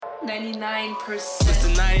99%. It's the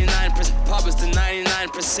 99% pub, it's the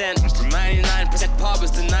 99%. It's the 99% pub,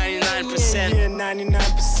 it's the 99%. Yeah,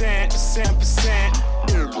 99%, percent.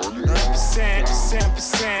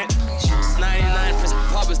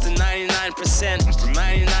 99% pub is the 99%. It's the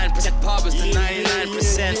 99% pub is the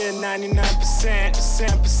 99%. Yeah,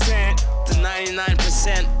 99%, percent. The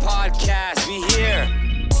 99% podcast, we here.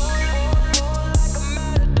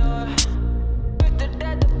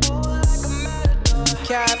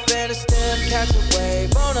 Cap and a stem, catch a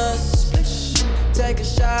wave on us. Splish. Take a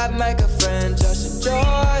shot, make a friend, just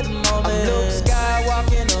enjoy the moment. I'm Luke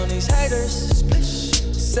Skywalking on these haters. Splish.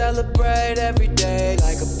 Celebrate every day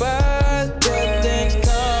like a birthday. Good things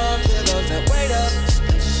come to those that wait up.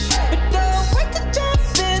 Splish. But don't wait to jump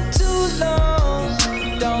in too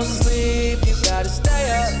long. Don't sleep, you gotta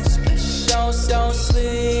stay up. Splish. Don't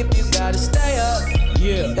sleep, you gotta stay up.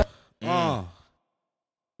 Yeah.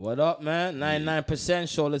 What up, man? 99%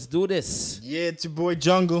 show. Let's do this. Yeah, it's your boy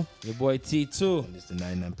Jungle. Your boy T2. And it's the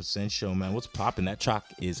 99% show, man. What's poppin'? That track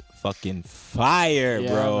is fucking fire, Yeah,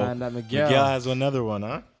 bro. man, that Miguel. Miguel has another one,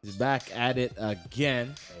 huh? He's back at it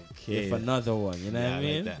again. Okay. With another one. You know what I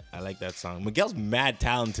mean? I like that song. Miguel's mad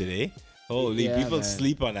talented, eh? Holy, Yeah, people man.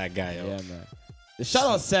 sleep on that guy, yo. Yeah, man. The shout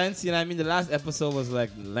out Sense, you know what I mean? The last episode was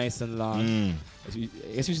like nice and long. I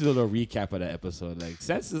guess we should do a little recap of that episode. Like,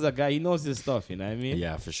 Sense is a guy, he knows his stuff, you know what I mean?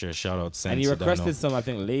 Yeah, for sure. Shout out Sense. And he you don't requested know. some, I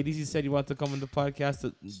think, ladies. He said he wanted to come on the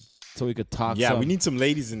podcast so we could talk Yeah, some we need some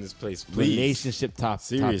ladies in this place, please. relationship topics.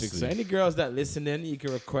 Seriously. So any girls that listen in, you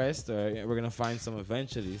can request, or we're going to find some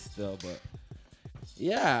eventually still. But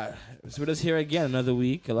yeah, so we're just here again another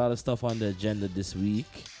week. A lot of stuff on the agenda this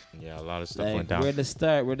week. Yeah, a lot of stuff Like, went down. where to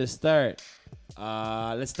start?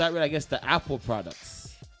 Let's start with, I guess, the Apple products.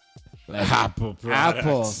 Like, Apple products.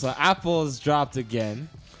 Apple. So Apple's dropped again.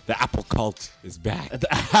 The Apple cult is back. The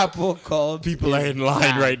Apple called People are in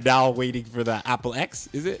line right now waiting for the Apple X,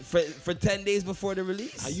 is it? for 10 days before the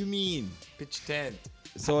release. How you mean? Pitch tent.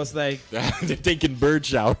 So it's like, They're taking bird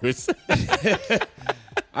showers.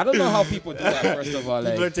 I don't know how people do that, first of all.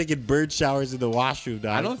 People are Like, taking bird showers in the washroom,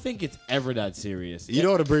 dog. I don't think it's ever that serious. You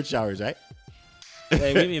know what a bird shower is, right? Like,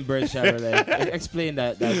 what do you mean bird shower? Like, explain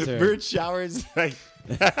that term. Bird showers, like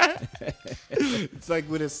it's like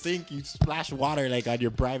with a sink, you splash water like on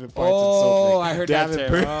your private parts. and soap, like, I heard they that have it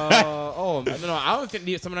term. per- No, I don't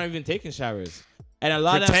think some are not even taking showers. And a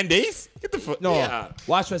lot for of 10 days? Get the fuck. no, Yeah.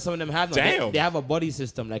 watch what some of them have. No, Damn. they have a buddy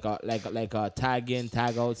system, like a tag in,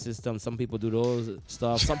 tag out system. Some people do those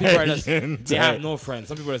stuff. Some people are just Tag in, they have tag- no friends.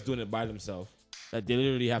 Some people are just doing it by themselves. Like they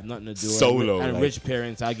literally have nothing to do. Solo, and like- rich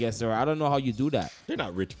parents, I guess, or I don't know how you do that. They're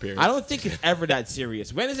not rich parents. I don't think it's ever that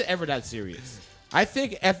serious. When is it ever that serious? I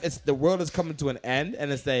think if it's the world is coming to an end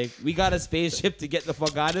and it's like we got a spaceship to get the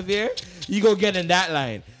fuck out of here, you go get in that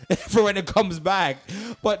line for when it comes back.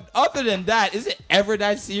 But other than that, is it ever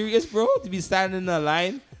that serious, bro? To be standing in a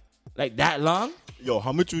line like that long? Yo,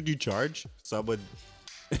 how much would you charge someone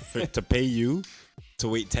to pay you to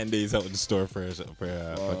wait 10 days out in the store for a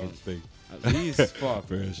fucking thing? At least fuck,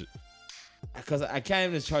 For a shit. because I can't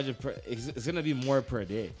even charge it per. It's gonna be more per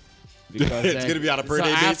day. Because It's gonna be on a per day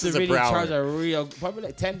I have basis to or really per hour? charge a real, probably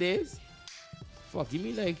like 10 days. Fuck, give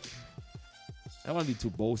me like. I don't want to be too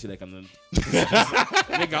bullshit. Like I'm the.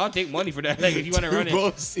 Nigga, I'll take money for that. Like if you want to run it,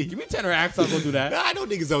 Bullshit. give me 10 racks. I'll go do that Nah, I know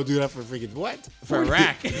niggas don't do that for freaking what? for a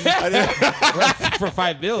rack. For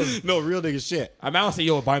 $5. No, real nigga shit. I might say,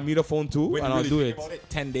 yo, buy me the phone too, When and you I'll really do think it. about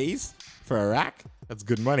 10 days for a rack? That's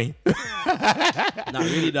good money. Not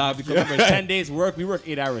really, dog. Because remember, 10 days work, we work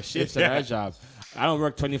 8-hour shifts at our job. I don't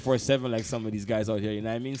work 24/7 like some of these guys out here. You know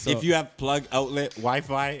what I mean? So If you have plug outlet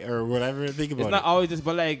Wi-Fi or whatever, think about it's it. not always just,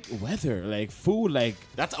 but like weather, like food, like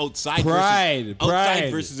That's outside. Pride, versus, outside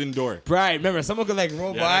pride. versus indoor. pride. Remember, someone could like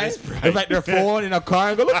roll Yeah, by that is pride. with like their phone in a car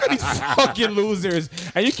and go, look at these fucking losers.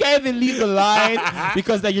 And you can't even leave the line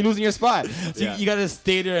because like you're losing your spot. So Yeah. you gotta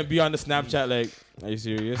stay there and be on the Snapchat like, are you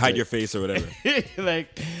serious? Hide Like- your face or whatever.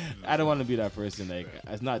 like, I don't want to be that person. Like,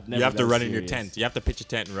 it's not. Never You have to that run in your serious. tent. You have to pitch a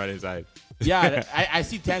tent and run inside. Yeah, I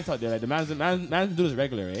see tents out there. Like the man do this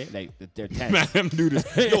regular, eh? Like they're tents. Man, them do this.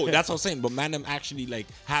 Yo, that's what I'm saying. But man, them actually like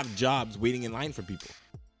have jobs waiting in line for people.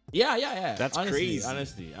 Yeah. That's honestly, crazy.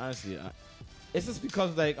 Honestly, it's just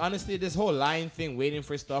because like honestly, this whole line thing, waiting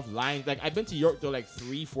for stuff, line. Like I've been to York though like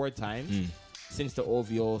 3-4 times since the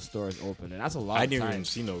OVO store is open, and that's a lot. I of never times. even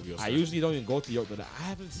seen OVO. I usually don't even go to York, but I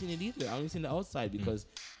haven't seen it either. I only seen the outside because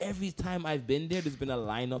every time I've been there's been a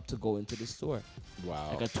lineup to go into the store.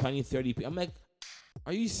 Wow. Like a 20-30 people. I'm like,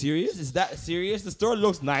 are you serious? Is that serious? The store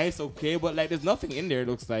looks nice, okay, but like there's nothing in there. It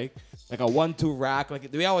looks like a 1-2 rack. Like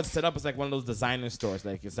the way I would set up is like one of those designer stores.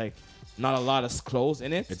 Like it's like not a lot of clothes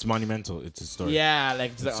in it. It's monumental. It's historic. Yeah,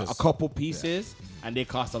 like It's a just- couple pieces, and they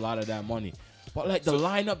cost a lot of that money. But like the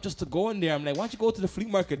lineup just to go in there, I'm like, why don't you go to the flea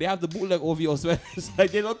market? They have the bootleg OVO sweaters.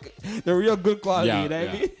 Like they look, they're real good quality. Yeah, you know what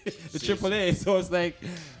I yeah. mean? The AAA. So it's like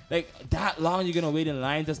that long you're gonna wait in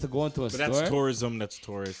line just to go into a But store. that's tourism. That's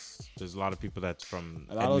tourists. There's a lot of people that's from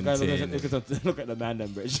A lot of guys Edmonton. look at the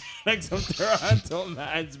Mandan Bridge, like some Toronto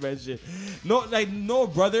man's bridge. Shit. No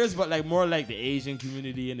brothers, but like more like the Asian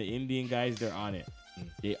community and the Indian guys. They're on it.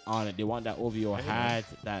 They on it. They want that OVO hat.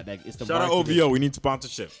 That like it's the Shout out marketing. OVO. We need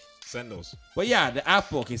sponsorship. Send those. But yeah, the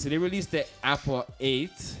Apple. Okay, so they released the Apple 8.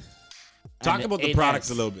 Talk and about the 8S. products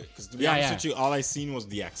a little bit, because to be Yeah, honest yeah. with you, all I seen was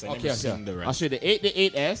the X. I never seen the I'll rest. show you the 8, the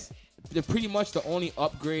 8S. They're pretty much the only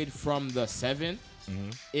upgrade from the 7.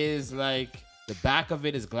 Is like the back of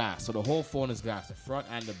it is glass, so the whole phone is glass, the front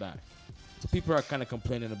and the back. So people are kind of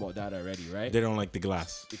complaining about that already, right? They don't like the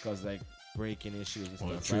glass. Because like breaking issues and Oh,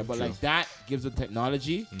 stuff, true, right? But true. like that gives the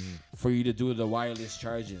technology for you to do the wireless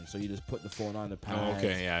charging. So you just put the phone on the pad.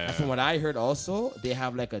 okay, yeah, And from what I heard, also they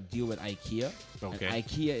have like a deal with IKEA. Okay. And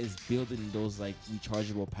IKEA is building those like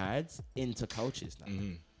rechargeable pads into couches now.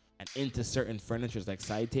 And into certain furnitures like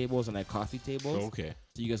side tables and like coffee tables. Okay.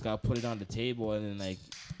 So you just gotta put it on the table and then like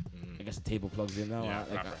I guess the table plugs in now. Yeah,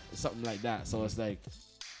 like proper. something like that. So it's like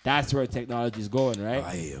that's where technology is going, right?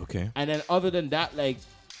 Aye, okay. And then other than that, like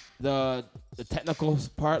the technical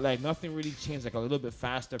part, like nothing really changed. Like a little bit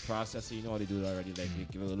faster processor, you know how they do it already. Like you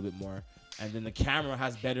give it a little bit more, and then the camera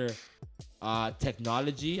has better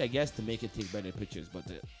technology, I guess, to make it take better pictures. But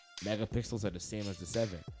the megapixels are the same as the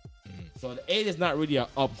 7. So the 8 is not really an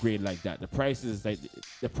upgrade like that. The price is like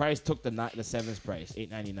the price took the 7's price,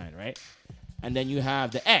 $899, right? And then you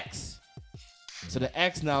have the X. So the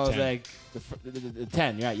X now is 10. like the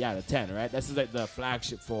 10, right? Yeah, the 10, right? This is like the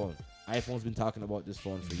flagship phone. iPhone's been talking about this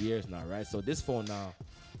phone for years now, right? So this phone now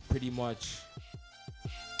pretty much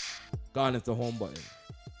gone into home button.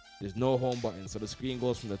 There's no home button. So the screen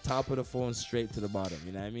goes from the top of the phone straight to the bottom.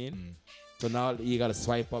 You know what I mean? So now you gotta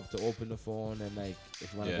swipe up to open the phone, and like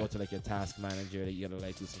if you wanna Yeah. go to like your task manager, you gotta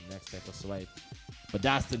like do some next type of swipe. But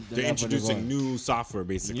that's the They're level introducing going. new software,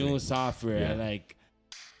 basically. New software, Yeah. and like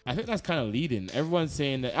I think that's kind of leading. Everyone's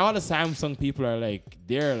saying that all the Samsung people are like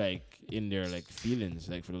they're like in their like feelings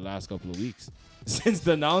like for the last couple of weeks since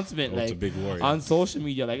the announcement. Oh, like it's a big war, yeah. on social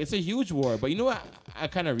media, like it's a huge war. But you know what? I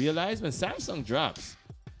kind of realized when Samsung drops,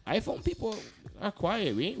 iPhone people are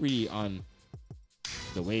quiet. We ain't really on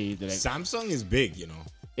the way that. Like, Samsung is big, you know.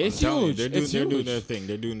 It's I'm telling you, huge. They're doing, It's they're doing huge. their thing.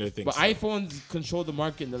 They're doing their thing. But So- iPhones controlled the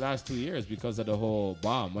market in the last 2 years because of the whole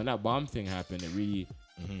bomb. When that bomb thing happened, it really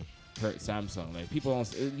hurt Samsung. Like people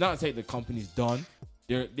don't. It's not say the company's done.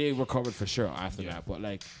 They recovered for sure after that. But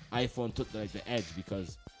like iPhone took like the edge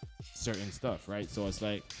because certain stuff, right? So it's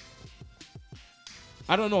like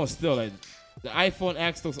I don't know. Still, like the iPhone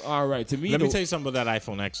X looks all right to me. Let me tell you something about that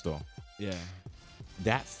iPhone X though. Yeah.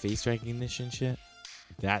 That face recognition shit,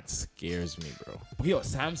 that scares me, bro. But yo,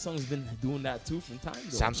 Samsung's been doing that too from time.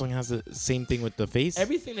 Though. Samsung has the same thing with the face.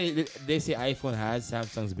 Everything they say iPhone has,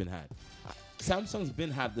 Samsung's been had. Samsung's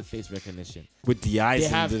been had the face recognition. with the eyes They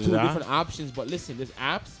and have the two different options, but listen, there's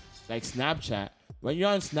apps like Snapchat. When you're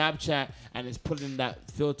on Snapchat and it's putting that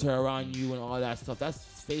filter around you and all that stuff, that's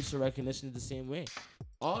facial recognition the same way.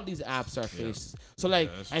 All these apps are face. So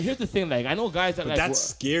like, and here's the thing, like I know guys that But like that's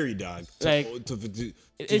scary, dog. like,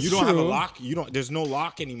 it's you don't have a true. lock. You don't. There's no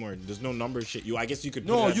lock anymore. There's no number shit. I guess you could.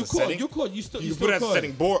 Put no, it as you a could, setting. you could, you still, You you put still it as a could.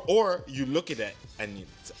 setting, or you look at it and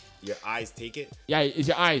your eyes take it. Yeah, it's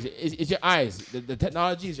your eyes. It's your eyes. The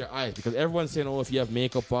technology is your eyes because everyone's saying, oh, if you have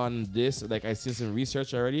makeup on this, like I seen some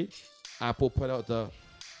research already. Apple put out the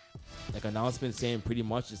like announcement saying pretty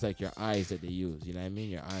much it's like your eyes that they use. You know what I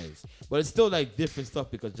mean? Your eyes. But it's still like different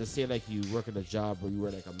stuff because just say like you work at a job or you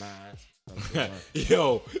wear like a mask.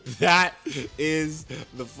 Yo, that is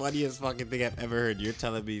the funniest fucking thing I've ever heard. You're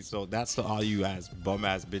telling me so? That's to all you bum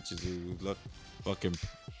ass bitches who look fucking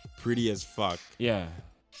pretty as fuck Yeah.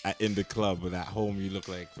 in the club, but at home you look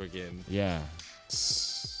like freaking. Yeah.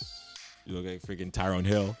 You look like freaking Tyrone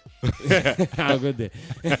Hill. Have a good day.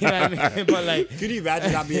 You know what I mean? But like, Could you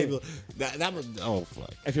imagine not being able? That was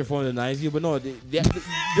fuck. if your phone denies you, but no,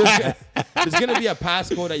 there's gonna be a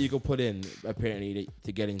passcode that you can put in apparently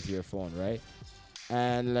to get into your phone, right?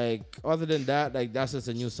 And like other than that, like that's just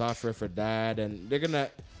a new software for that, and they're gonna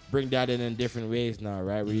bring that in different ways now,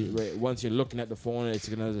 right? Once you're looking at the phone, it's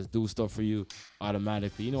gonna just do stuff for you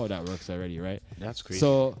automatically. You know how that works already, right? That's crazy.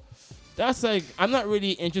 So that's like I'm not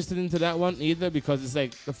really interested into that one either because it's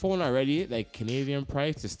like the phone already, like Canadian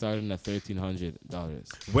price is starting at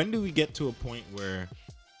 $1,300. When do we get to a point where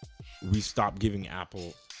we stop giving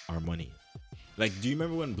Apple our money? Like, do you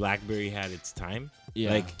remember when BlackBerry had its time?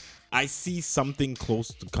 Yeah. Like, I see something close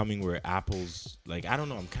to coming where Apple's like, I don't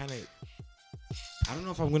know. I don't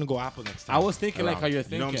know if I'm gonna go Apple next time. I was thinking like how you're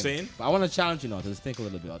thinking. You know what I'm saying? But I want to challenge you now to just think a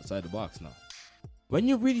little bit outside the box now. When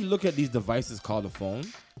you really look at these devices called a phone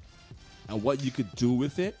and what you could do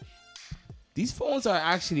with it, these phones are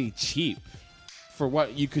actually cheap for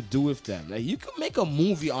what you could do with them. Like you could make a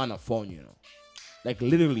movie on a phone, you know, like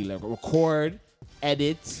literally, like record,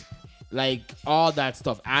 edit, like all that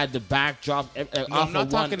stuff. Add the backdrop. No, I'm not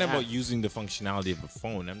talking about using the functionality of a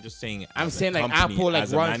phone. I'm just saying. I'm as a saying like company, Apple, like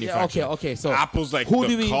as a run. Yeah, manufacturer. okay. So Apple's like who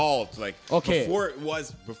do the we- cult. Like Okay. before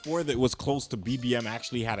it was close to BBM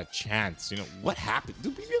actually had a chance. You know what happened?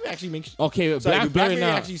 Do BBM actually make? Okay, Sorry, do BlackBerry BlackBerry now.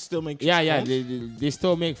 actually still make? Yeah. phones? They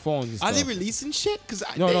still make phones. And Are they stuff. releasing shit? Because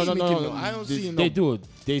No. I don't see They no. do.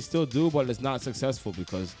 They still do, but it's not successful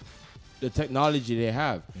because the technology they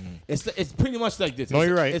have. It's pretty much like this. No, It's-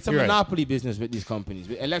 you're right. It's a You're right. monopoly business with these companies.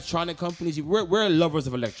 With electronic companies, we're lovers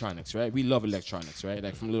of electronics, right? We love electronics, right?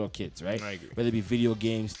 Like from little kids, right? I agree. Whether it be video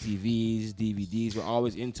games, TVs, DVDs, we're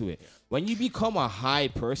always into it. When you become a high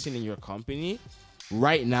person in your company,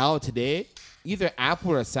 right now, today, either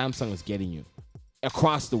Apple or Samsung is getting you.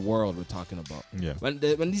 Across the world, we're talking about. Yeah.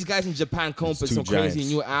 When these guys in Japan come up with two some crazy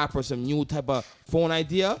giants. new app or some new type of phone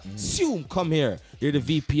idea, zoom, come here. You're the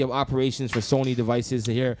VP of operations for Sony devices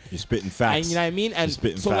here. You're spitting facts. And you know what I mean? And You're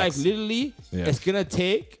spitting so facts. like literally, Yeah. it's gonna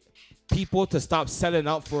take people to stop selling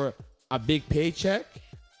out for a big paycheck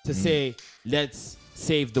to say, let's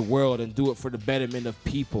save the world and do it for the betterment of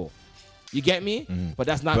people. You get me? But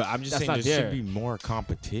that's not. But I'm just that's saying not there there. should be more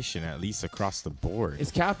competition, at least across the board. It's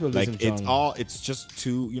capitalism. like it's John. it's just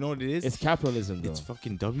two. You know what it is? It's capitalism, though. It's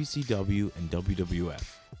fucking WCW and WWF.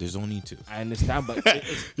 There's only two. I understand, but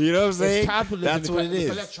it's, You know what I'm saying? it's capitalism. That's what it because is.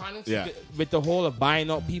 With electronics, Yeah. with the whole of buying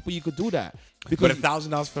out people, you could do that. But Because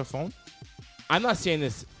 $1,000 for a phone? I'm not saying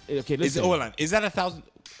this. Okay, listen. Hold on. Is that 1,000?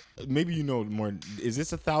 Maybe you know more. Is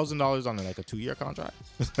this $1,000 on like a 2-year contract?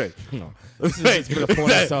 Like, No, this is just for the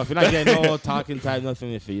phone itself. You're not getting no talking time,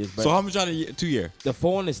 nothing for you. But so how much on a 2-year? the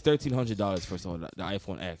phone is $1,300 first of all. The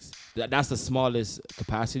iPhone X. That's the smallest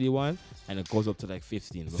capacity one, and it goes up to like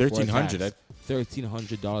 15. $1,300,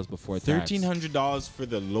 $1,300 before tax. $1,300 for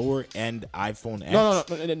the lower end iPhone X. No,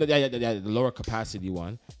 yeah, the lower capacity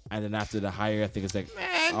one, and then after the higher, I think it's like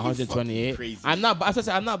Man, you 128. fucking crazy. I'm not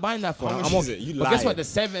buying that phone. How much I'm is it? You but guess what?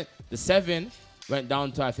 lying. The seven went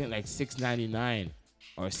down to I think like $699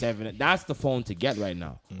 or $7. That's the phone to get right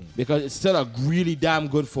now because it's still a really damn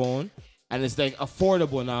good phone, and it's like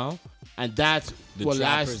affordable now, and that's what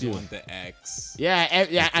lasts you. the X. Yeah,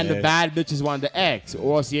 and the Yes. bad bitches want the X,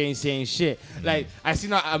 or else you ain't saying shit. Like I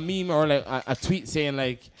seen a meme or like a tweet saying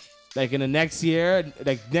like in the next year,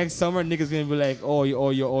 like next summer, niggas gonna be like, oh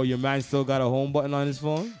your man still got a home button on his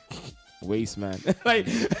phone. Waste, man. Like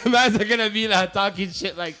man's are gonna be like talking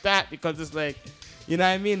shit like that because it's like, you know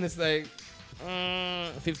what I mean? It's like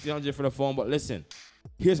 $1,500 for the phone. But listen,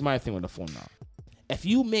 here's my thing with the phone now. If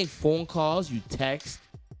you make phone calls, you text,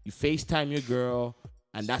 you FaceTime your girl,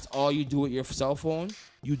 and that's all you do with your cell phone,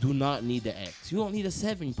 you do not need the X. You don't need a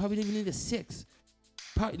 7. You probably don't even need a 6.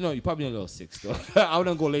 You probably need a little 6 though. I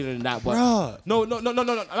wouldn't go later than that. But Bruh. No.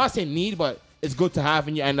 I'm not saying need, but it's good to have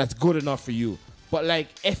in you, and that's good enough for you. But like,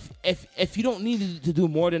 if you don't need to do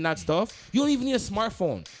more than that stuff, you don't even need a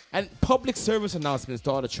smartphone. And public service announcements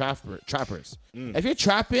to all the trappers. If you're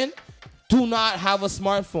trapping, do not have a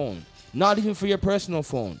smartphone. Not even for your personal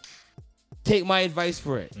phone. Take my advice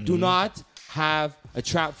for it. Do not have a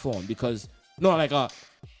trap phone because like a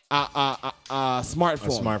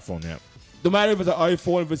smartphone. A smartphone, yeah. No matter if it's an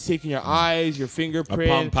iPhone, if it's taking your eyes, your fingerprint.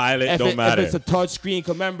 Palm Pilot, if don't matter. If it's a touch screen,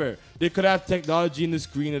 'cause remember, they could have technology in the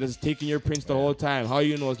screen that is taking your prints the whole time. How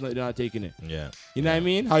you know they're not taking it? Yeah. You know what I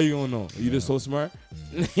mean? How you gonna know? You just so smart?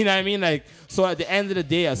 You know what I mean? Like, so at the end of the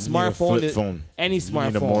day, a smartphone flip phone. any You need a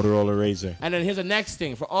smartphone. Motorola Razr. And then here's the next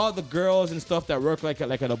thing for all the girls and stuff that work like at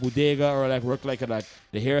a bodega or like work like at like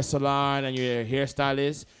the hair salon and you're a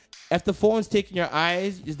hairstylist. If the phone's taking your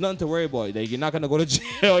eyes, there's nothing to worry about. Like, you're not gonna go to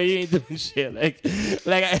jail. You ain't doing shit. Like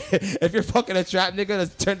if you're fucking a trap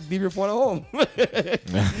nigga, leave your phone at home.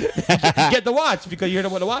 Get the watch because you're the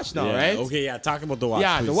one to watch now, Yeah. right? Okay, yeah. Talk about the watch.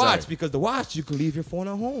 Yeah, please, the watch sorry. because the watch you can leave your phone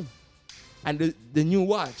at home. And the new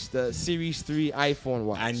watch, the Series 3 iPhone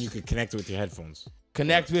watch. And you could connect it with your headphones.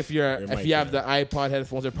 Connect with your, Your if mic, you have yeah. the iPod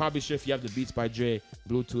headphones, or probably sure if you have the Beats by Dre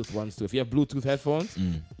Bluetooth ones too. If you have Bluetooth headphones,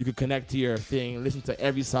 you could connect to your thing, listen to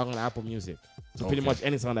every song on Apple Music. So pretty Okay. much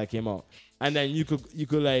any song that came out. And then you could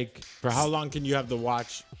like, For how long can you have the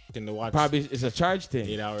watch? Can the watch probably it's a charge thing.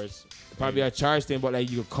 8 hours? Probably a charge thing, but like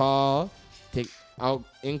you could call, take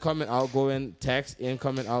incoming, outgoing, text,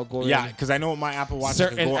 incoming, outgoing. Yeah, because I know with my Apple Watch,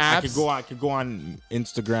 Certain I could apps. go on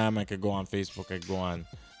Instagram, I could go on Facebook, I could go on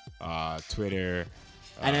Twitter,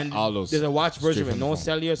 And then all those. there's a watch version straight with from no the phone.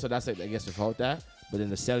 cellular, so that's like, I guess without that. But then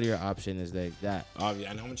the cellular option is like that.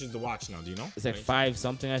 Yeah, and how much is the watch now? Do you know? It's like 5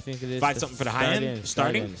 something, I think it is. 5 something for the high end?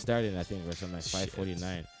 Starting, I think, or something like Shit.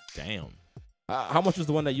 $549. Damn. How much was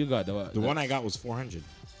the one that you got? The one I got was 400.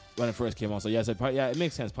 when it first came out. So yeah, so probably, yeah, it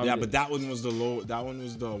makes sense. Probably Yeah, but that one was the low. That one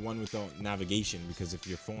was the one without navigation, because if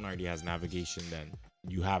your phone already has navigation, then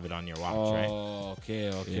you have it on your watch, right? Oh,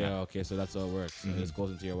 okay. So that's how it works. So Mhm. it just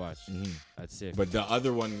goes into your watch. Mhm. That's sick. But the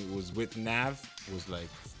other one was with nav was like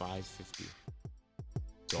 $550.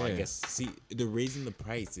 So I Okay. guess they're raising the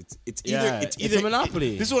price. It's Yeah, either it's a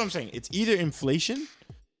monopoly. this is what I'm saying. It's either inflation,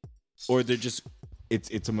 or they're just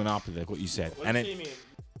it's a monopoly, like what you said.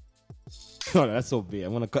 Oh, that's so big.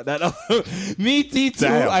 I'm gonna cut that out. Me T2.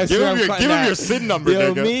 Damn. I Give swear him I'm your- cutting give him that. your SIN number,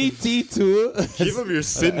 Yo, nigga. me T2. Give him your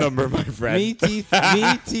SIN number, my friend. Me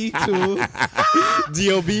T2.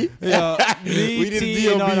 DOB. Yo, me We did T.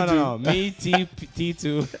 DOB No. too. Me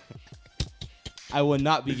T2. I will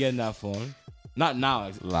not be getting that phone. Not now.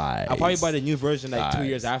 Lies. I'll probably buy the new version like 2 Lies.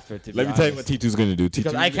 years after. To Let be me tell you honest. what T2's gonna do.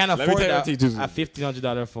 Because I can't Let me afford tell you that, what T2's a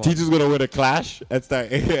 $1,500 phone. T2's gonna win a clash and start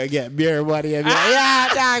get beer money and be like, yeah,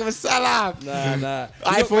 dog, we sell off. Nah.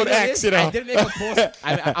 iPhone X, you know. I did make a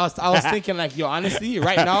post. I was thinking like, yo, honestly,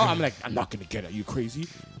 right now, I'm like, I'm not gonna get it. You crazy?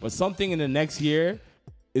 But something in the next year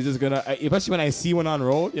is just gonna, especially when I see one on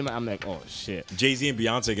road, I'm like, oh shit. Jay-Z and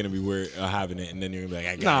Beyonce are gonna be having it, and then you're gonna be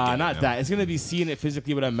like, I gotta Nah, get it not now. that. It's gonna be seeing it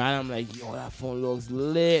physically with a man. I'm like, yo, that phone looks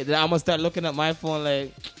lit. Then I'm gonna start looking at my phone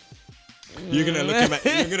like, You're gonna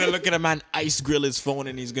look at a man ice grill his phone,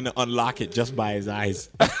 and he's gonna unlock it just by his eyes.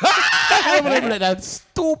 I'm gonna be like, that's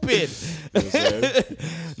stupid.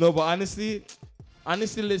 No, but honestly,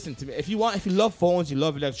 listen to me. If you love phones, you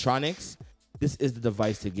love electronics, this is the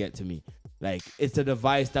device to get to me. Like, it's the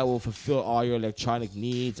device that will fulfill all your electronic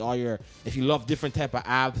needs, if you love different type of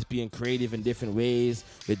apps, being creative in different ways,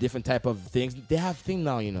 with different type of things. They have thing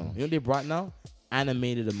now, you know. You know what they brought now?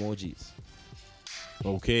 Animated emojis.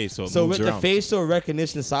 Okay, so So with the facial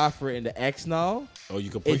recognition software in the X now, you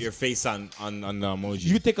can put your face on the emoji.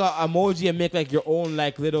 you take a emoji and make like your own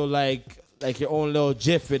like little like your own little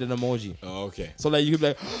GIF with an emoji. Oh, okay. So like you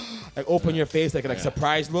could like open your face like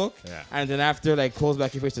surprise look, Yeah. and then after like close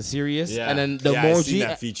back your face to serious, Yeah. and then the Yeah, I seen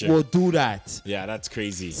that emoji feature. will do that. Yeah, that's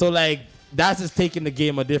crazy. So like that's just taking the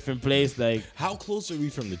game a different place. Like How close are we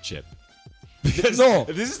from the chip? no,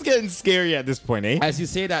 This is getting scary at this point, eh? as you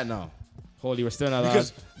say that now, holy, we're still not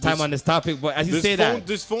Because allowed time on this topic, but as you say that,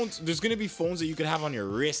 There's gonna be phones that you could have on your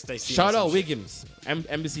wrist. I see. shout on out some shit. Wiggins,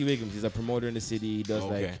 Embassy Wiggins. He's a promoter in the city. He does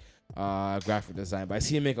Okay. like graphic design. But I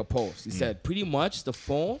see him make a post. He said pretty much the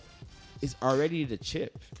phone is already the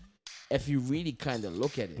chip. If you really kind of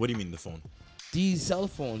look at it, What do you mean the phone? these cell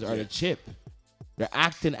phones are the chip. They're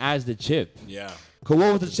acting as the chip. Yeah. Cause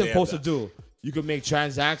what was the They chip have supposed to that. do? You could make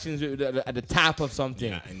transactions at the tap of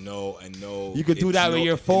something. Yeah, I know. You could do It that with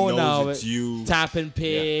your phone it now. knows It's you. Tap and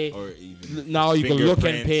pay. Yeah, or even Now you can look and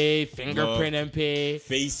fingerprint, pay, fingerprint and pay,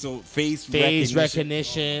 face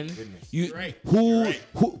recognition. Oh, goodness. You You're right. who You're right.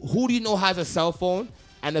 who do you know has a cell phone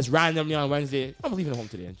and it's randomly on Wednesday? I'm leaving home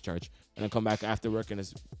today and charge, and then come back after work and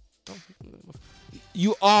it's.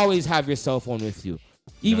 You always have your cell phone with you,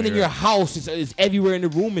 even in you're your right. house. It's everywhere in the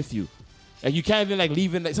room with you. Like you can't even like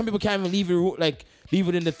leave it. Like some people can't even leave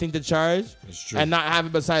it in the thing to charge It's true. and not have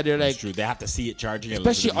it beside their It's like. true. They have to see it charging.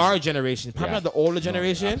 Especially our generation, probably Yeah. not the older No,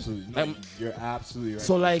 generation. absolutely. No, Like, you're absolutely right.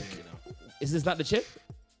 so like, is this not the chip?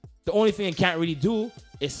 The only thing it can't really do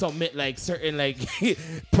is submit like certain like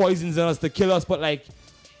poisons in us to kill us. But like,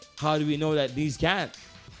 how do we know that these can't?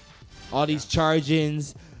 All these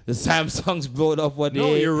chargings, the Samsungs blowed up what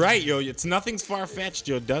No, they. you're right, yo. It's nothing's far fetched,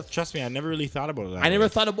 yo. Trust me, I never really thought about it. That I never way.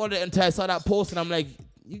 thought about it until I saw that post, and I'm like,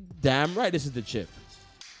 you damn right, this is the chip.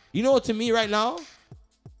 You know what? To me, right now,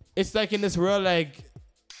 it's like in this world, like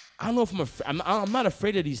I don't know if I'm not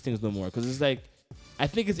afraid of these things no more, because it's like I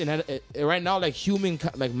think it's right now, like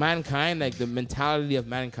mankind, like the mentality of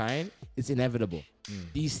mankind, it's inevitable.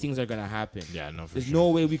 These things are gonna happen. Yeah, no, for There's sure. no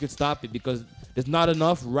way we could stop it because there's not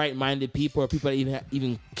enough right-minded people or people that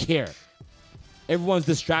even care. Everyone's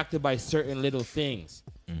distracted by certain little things.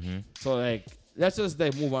 So like, let's just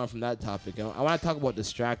like move on from that topic. I want to talk about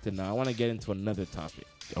distracted now. I want to get into another topic.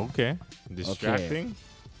 Okay. Distracting.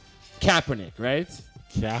 Kaepernick, right?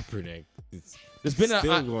 Kaepernick. It's There's been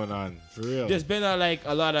still going on for real. there's been a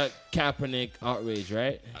lot of Kaepernick outrage,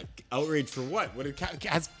 right? Outrage for what? What did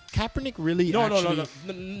has Kaepernick really? No, actually...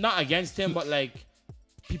 not against him, but like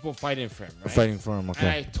people fighting for him, right? Fighting for him, And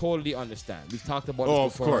okay. I totally understand. We've talked about Oh,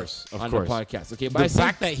 this of before course, of on course. the podcast. Okay, but The I think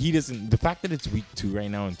fact that he doesn't, the fact that it's week 2 right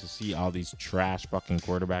now, and to see all these trash fucking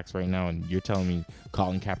quarterbacks right now, and you're telling me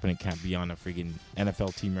Colin Kaepernick can't be on a freaking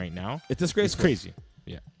NFL team right now? it's disgraceful. It's crazy.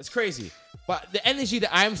 Yeah. It's crazy. But the energy that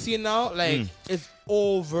I'm seeing now, like, it's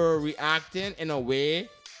overreacting in a way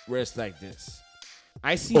where it's like this.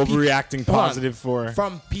 I see Overreacting people, hold on, positive for.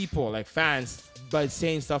 from people like fans, by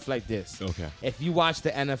saying stuff like this. Okay. If you watch the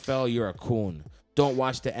NFL, you're a coon. Don't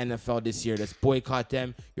watch the NFL this year. Let's boycott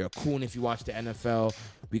them. You're a coon if you watch the NFL.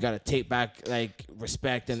 We gotta take back like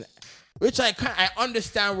respect and which I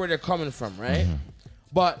understand where they're coming from, right?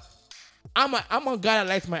 But I'm a guy that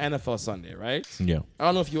likes my NFL Sunday, right? Yeah. I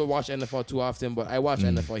don't know if you watch NFL too often, but I watch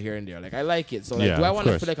NFL here and there. Like I like it. So like, Yeah, do I of want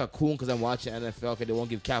to course. feel like a coon because I'm watching NFL because they won't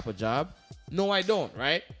give Cap a job? No, I don't,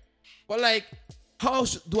 right? But like, how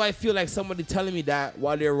do I feel like somebody telling me that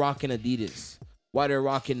while they're rocking Adidas, while they're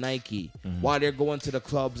rocking Nike, while they're going to the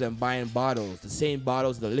clubs and buying bottles, the same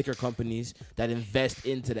bottles, the liquor companies that invest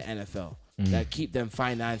into the NFL, that keep them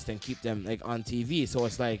financed and keep them like on TV. So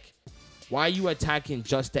it's like, why are you attacking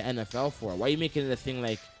just the NFL for? Why are you making it a thing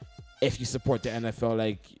like, if you support the NFL,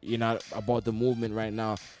 like you're not about the movement right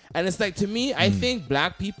now? And it's like, to me, I think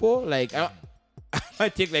black people, like, I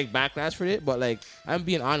might take like backlash for it, but like, I'm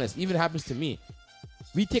being honest, even happens to me.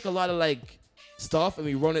 We take a lot of like stuff and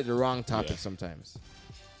we run it the wrong topic sometimes.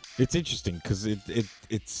 It's interesting because it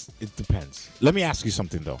depends. Let me ask you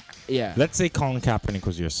something though. Yeah. Let's say Colin Kaepernick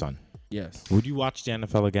was your son. Yes. Would you watch the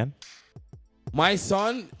NFL again? My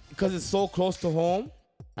son, because it's so close to home,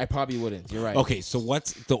 I probably wouldn't. You're right. Okay, so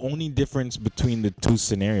what's the only difference between the two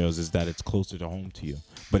scenarios is that it's closer to home to you,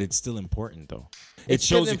 but it's still important though. It's It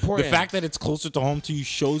shows still you important. the fact that it's closer to home to you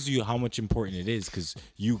shows you how much important it is because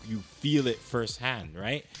you feel it firsthand,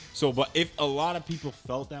 right? So, but if a lot of people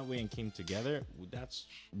felt that way and came together, that's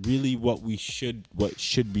really what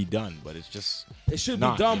should be done. But it's just It should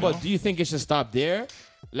not, be done, you know? but do you think it should stop there?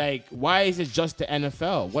 Like, why is it just the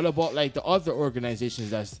NFL? What about like the other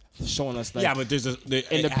organizations that's showing us like yeah, but there's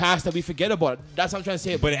in the past that we forget about? That's what I'm trying to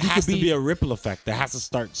say. But it We has could to be a ripple effect. That has to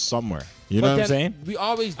start somewhere. You know what I'm saying? We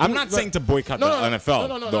always. I'm do- not but- saying to boycott the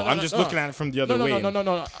NFL, though. I'm just looking at it from the other way.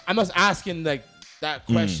 No. I'm just asking like that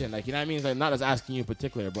question. Like, you know what I mean? It's like not just asking you in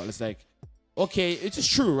particular, but it's like, okay, it's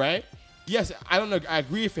just true, right? Yes, I don't know. I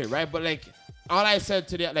agree with it, right? But like, all I said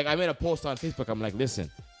today, like I made a post on Facebook. I'm like, listen,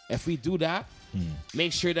 if we do that,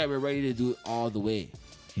 make sure that we're ready to do it all the way.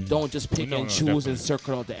 Don't just pick and choose and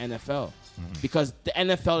circle out the NFL. Because the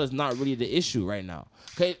NFL is not really the issue right now.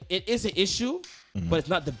 Okay, it is an issue, but it's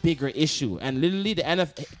not the bigger issue. And literally, the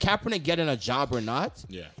NFL, Kaepernick getting a job or not,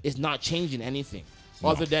 is not changing anything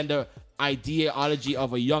other than the ideology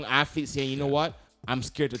of a young athlete saying, you know what, I'm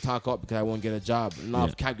scared to talk up because I won't get a job. Now,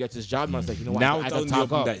 if Cap gets his job, now it's like, you know what, Now I it's got on to the talk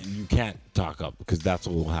open up. that you can't talk up because that's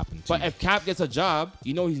what will happen to But you. if Cap gets a job,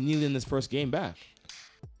 you know he's kneeling his first game back.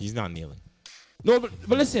 He's not kneeling. No, but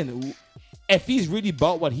listen, if he's really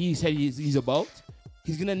about what he said he's about,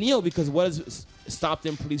 he's going to kneel because what has stopped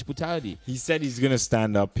him police brutality? He said he's gonna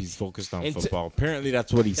stand up. He's focused on And football. Apparently,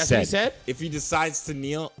 that's what he That's said. what he said? If he decides to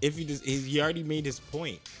kneel, he already made his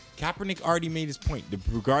point. Kaepernick already made his point.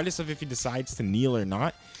 Regardless of if he decides to kneel or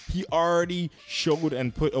not, he already showed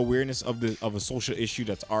and put awareness of a social issue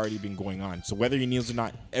that's already been going on. So whether he kneels or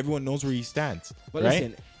not, everyone knows where he stands. But right?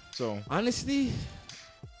 listen, So honestly,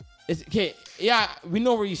 it's okay. Yeah, we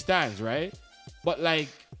know where he stands, right? But like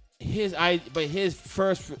his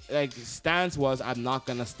first like stance was, I'm not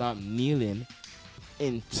gonna stop kneeling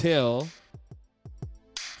until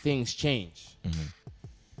things change.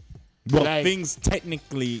 well, like- things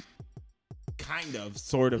technically, kind of,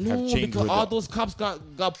 sort of have No, changed. because with all it. those cops got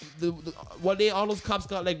all those cops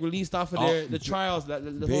got like released off of the trials the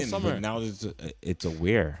whole Been, summer. but now it's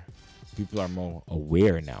aware. People are more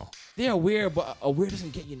aware now. They're aware, but aware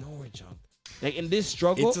doesn't get you nowhere, John. Like in this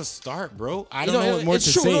struggle, It's a start, bro. I you don't know what more it's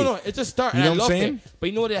to true. say. No, it's a start. You And know I what I'm love saying? it. But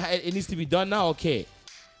you know what? It needs to be done now. Okay,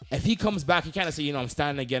 if he comes back, he can't say, you know, I'm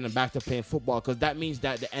standing again and back to playing football because that means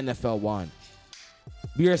that the NFL won.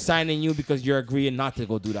 We are signing you because you're agreeing not to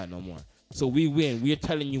go do that no more. So we win. We are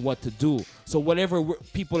telling you what to do. So whatever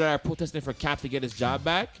people that are protesting for Cap to get his job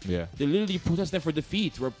back, Yeah. they're literally protesting for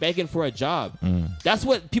defeat. We're begging for a job. That's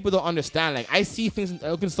what people don't understand. Like I see things,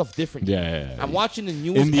 I look at stuff differently. Yeah. I'm watching the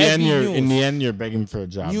news. In the end, news. you're begging for a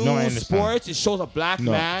job. News, No, I understand. sports, it shows a black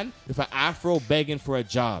No. man with an afro begging for a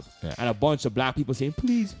job. Yeah. And a bunch of black people saying,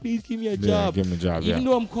 please give me a Yeah, job. give me a job, Even yeah.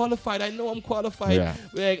 though I'm qualified, I know I'm qualified. Yeah.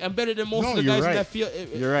 Like, I'm better than most No, of the you're guys right. that feel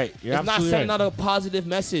You're right. You're it's not absolutely sending right. out a positive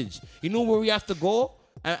message. You know where we have to go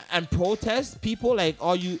and protest people? Like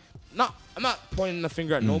all you I'm not pointing the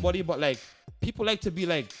finger at nobody, but like people like to be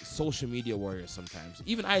like social media warriors sometimes.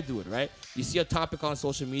 Even I do it, right? You see a topic on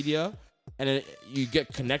social media and then you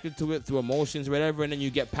get connected to it through emotions or whatever, and then you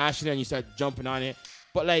get passionate and you start jumping on it.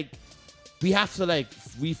 But like we have to like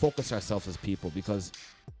refocus ourselves as people, because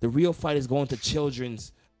the real fight is going to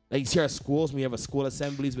children's. Like you see our schools, we have a school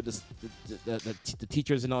assemblies with the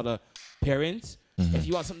teachers and all the parents. If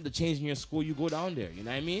you want something to change in your school, you go down there. You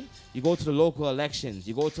know what I mean? You go to the local elections.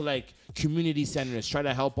 You go to like community centers. Try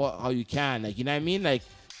to help out how you can. Like, you know what I mean? Like,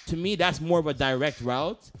 to me, that's more of a direct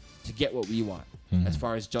route to get what we want as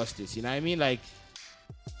far as justice. You know what I mean? Like,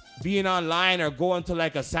 being online or going to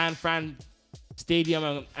like a San Fran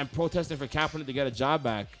stadium and protesting for Kaepernick to get a job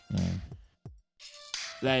back.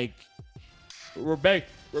 Like, we're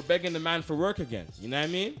begging the man for work again. You know what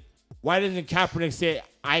I mean? Why doesn't Kaepernick say,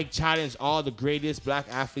 I challenge all the greatest black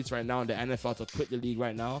athletes right now in the NFL to quit the league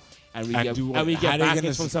right now, and we get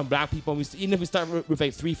backings from some black people. Even if we start with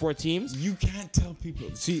like 3-4 teams, You can't tell people.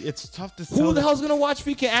 See, it's tough to tell. who the hell's gonna watch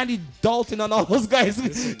freaking Andy Dalton on all those guys?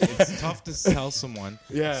 Listen, it's tough to tell someone.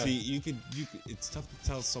 Yeah. See, you could. It's tough to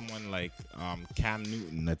tell someone like Cam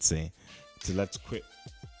Newton, let's say, to let's quit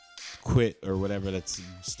or whatever. Let's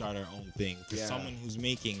start our own thing. For someone who's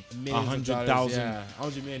making $100,000,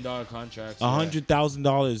 $100 million contracts,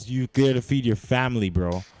 $100,000, you there to feed your family,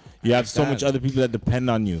 bro. You have so much other people that depend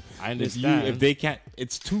on you. I understand. If they can't,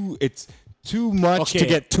 it's too much to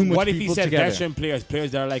get too much. What if he people said together. veteran players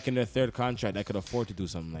that are like in their third contract that could afford to do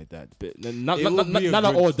something like that? But not It would be a an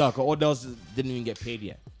good- Odell. 'Cause Odell didn't even get paid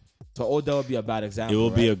yet, so Odell would be a bad example. It will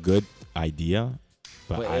be right? a good idea,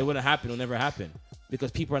 but it wouldn't happen. It'll never happen because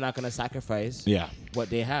people are not going to sacrifice what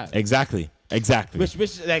they have. Exactly.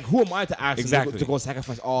 Which like, who am I to ask Exactly. to go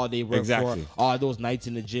sacrifice all they work Exactly. for, all those nights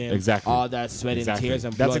in the gym, Exactly. all that sweat and Exactly. tears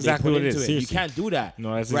and That's blood exactly they put what it into is, it. You seriously. can't do that.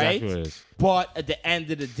 No, that's right? exactly what it is. But at the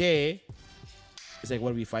end of the day, it's like,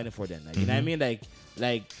 what are we fighting for then? Like, you know what I mean?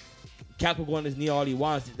 Like Cap will go on his knee all he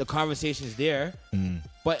wants. The conversation's there,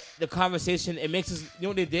 but the conversation, it makes us. You know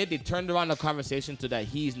what they did? They turned around the conversation to that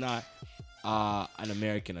he's not an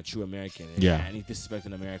American, a true American. Yeah. And he's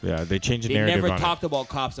disrespecting America. Yeah, they changed the They narrative never on talked about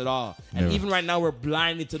cops at all. And Never. even right now, we're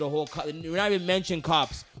blinded to the whole we're not even mentioning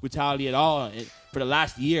cops brutality at all for the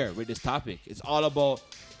last year with this topic. It's all about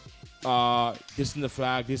this in the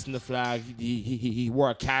flag. He wore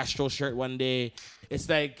a Castro shirt one day. It's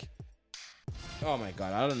like, oh my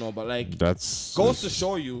God, I don't know, but like, That's goes to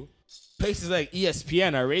show you places like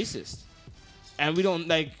ESPN are racist. And we don't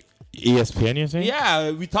like, ESPN, you're saying?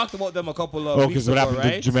 yeah, we talked about them a couple of Oh, weeks because what ago, happened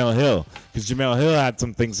right? to Jamel Hill? Because Jamel Hill had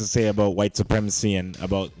some things to say about white supremacy and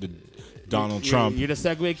about Donald Trump. You're the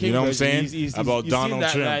segue king. You know what I'm bro. saying? you've About seen Donald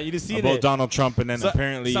that, Trump. man. You just seen About it. Donald Trump, and then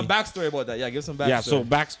apparently some backstory about that. Yeah, give some backstory. Yeah, so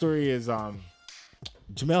backstory is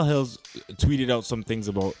Jamel Hills tweeted out some things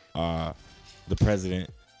about the president,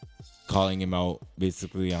 calling him out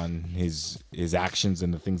basically on his actions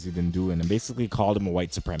and the things he didn't do, and then basically called him a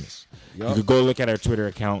white supremacist. Yup. You could go look at our Twitter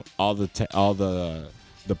account. All the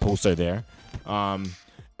posts are there, and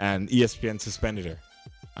ESPN suspended her,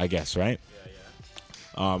 I guess, right?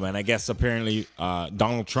 And I guess apparently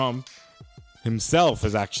Donald Trump himself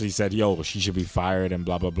has actually said, yo, she should be fired and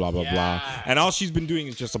blah, blah, blah, blah, blah. And all she's been doing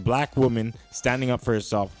is just a black woman standing up for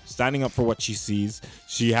herself, standing up for what she sees.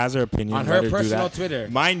 She has her opinion. On let her do personal that. Twitter.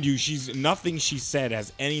 Mind you, nothing she said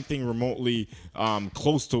has anything remotely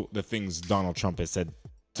close to the things Donald Trump has said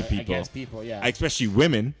to people. Against people, yeah. Especially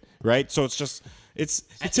women, right? So it's just, it's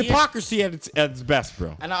hypocrisy at its best,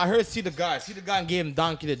 bro. And I heard See the guy gave him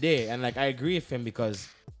donkey today, and like I agree with him because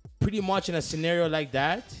pretty much in a scenario like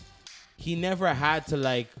that, he never had to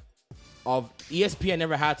ESPN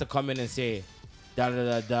never had to come in and say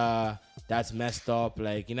that's messed up,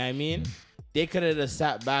 like, you know what I mean? They could have just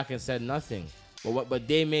sat back and said nothing, but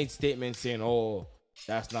they made statements saying, oh,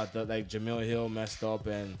 that's not like Jamil Hill messed up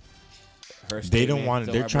and her. They don't want it.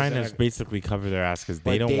 to They're trying to represent- basically cover their ass because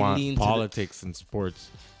they But don't they want lean to the- politics and sports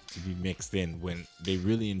to be mixed in when they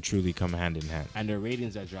really and truly come hand in hand. And their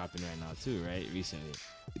ratings are dropping right now too, right? Recently.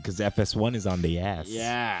 Because FS1 is on the ass.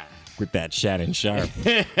 Yeah. With that Shannon Sharp.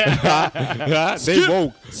 They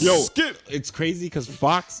woke. Yo, it's crazy because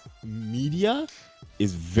Fox Media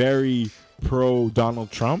is very pro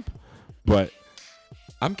Donald Trump, but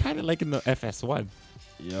I'm kind of liking the FS1,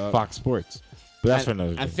 Yep. Fox Sports. But that's for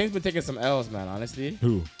another And thing. things been taking some L's, man, honestly.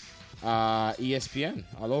 Who? ESPN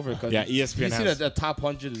all over. Cause Yeah, ESPN You see has- the top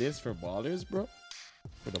 100 list for ballers, bro?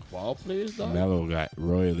 For the ball players, dog? Melo got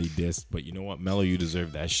royally dissed, but you know what? Melo, you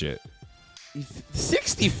deserve that shit.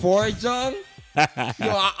 64, John? Yo,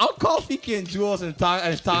 I'll call Fiki and Jules and talk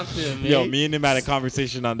to him, man. Yo, me and him had a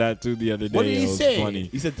conversation on that too the other day. What did he It was say? funny.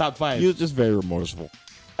 He said top 5. He was just very remorseful.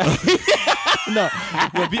 No,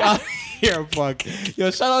 yo, be out here, fuck.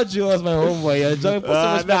 Yo, shout out Jules, my homeboy. Yo, Joey, put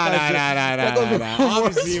some respect on Jules.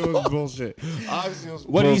 Obviously, it was bullshit. Obviously, it was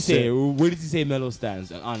What did he bullshit. say? Where did he say Melo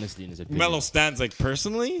stands? Honestly, in his opinion. Melo stands like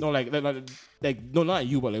personally. No, like, no, not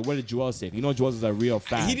you, but like, what did Joel say? You know, Joel is a real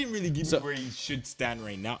fan. He didn't really give me where he should stand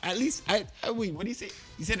right now. At least, wait, what did he say?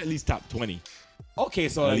 He said at least top 20. Okay,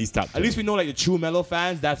 so At least top at least 20. we know like the true Melo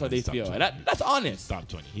fans. That's what they top feel. 20. That's honest. Top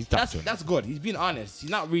 20. He's top 20. That's good. He's being honest. He's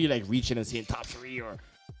not really like reaching and saying top 3 or.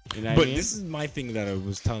 You know what But I mean? this is my thing that I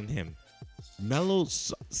was telling him. Melo,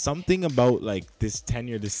 something about like this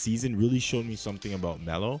tenure, this season really showed me something about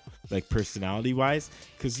Melo, like personality wise.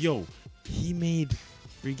 Cause he made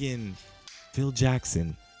friggin' Phil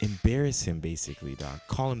Jackson embarrass him basically, dog.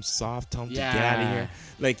 Call him soft, tell him to get out of here.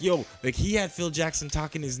 Like, he had Phil Jackson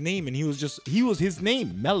talking his name and he was his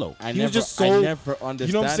name, Melo. I He was just I so, never understand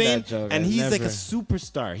you know what I'm saying? that joke. And I he's like a never-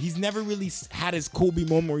 superstar. He's never really had his Kobe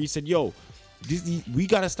moment where he said, we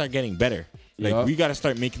gotta start getting better. Like Yup. we gotta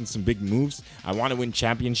start making some big moves. I want to win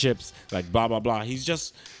championships. Like blah blah blah.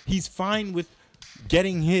 He's fine with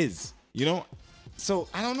getting his. So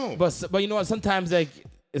I don't know. But you know what? Sometimes like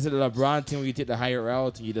is it a LeBron thing where you take the higher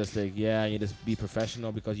route and you just like you just be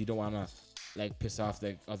professional because you don't wanna like piss off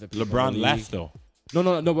the other people. in the LeBron league. left though.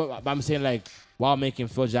 No. But I'm saying like while making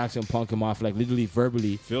Phil Jackson punk him off like literally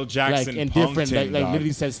verbally. Phil Jackson like in punked different him, like dog.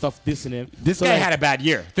 literally said stuff dissing him. This So, guy like, had a bad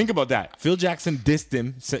year. Think about that. Phil Jackson dissed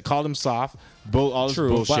him, called him soft, all this True,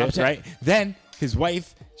 but I'm bullshit, saying- right? Then his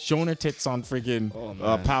wife showing her tits on friggin'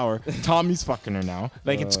 man. Power. Tommy's fucking her now.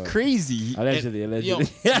 Like it's crazy. Allegedly.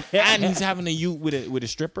 And he's having a youth with a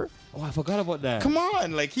stripper. Oh, I forgot about that. Come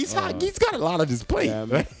on, like he's got a lot of his plate. Yeah,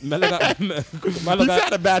 right? Melo got, He's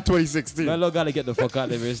had a bad 2016. Melo got to get the fuck out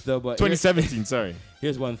of here still. But 2017, sorry.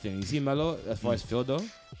 here's one thing. You see Melo, as far as Phil though,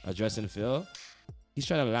 addressing Phil, he's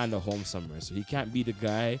trying to land a home somewhere. So he can't be the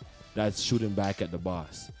guy that's shooting back at the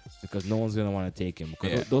boss because no one's going to want to take him.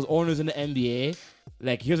 Because those owners in the NBA,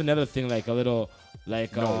 like here's another thing, like a little,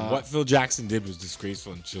 like... No, what Phil Jackson did was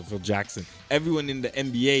disgraceful and chill. Phil Jackson, everyone in the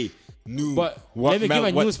NBA knew But what let me give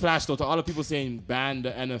a what- news flash though to all the people saying ban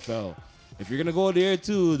the NFL. If you're gonna go there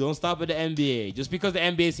too, don't stop at the NBA. Just because the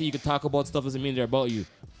NBA say you can talk about stuff doesn't mean they're about you.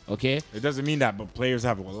 Okay? It doesn't mean that, but players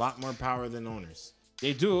have a lot more power than owners.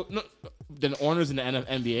 They do. No, than owners in the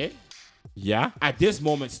NBA. Yeah? At this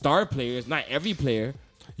moment, star players, not every player.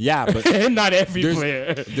 Yeah, but not every there's,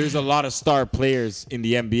 player. there's a lot of star players in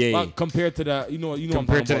the NBA. Well, compared to the, you know,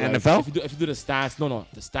 Compared to what I'm the talking about, NFL? like, if you do the stats,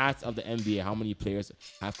 the stats of the NBA, how many players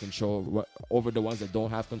have control over the ones that don't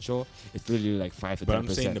have control? It's literally like 5 to 10%. but I'm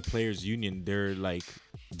saying the players' union,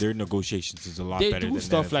 their negotiations is a lot They better do than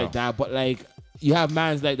stuff the NFL. like that, but like you have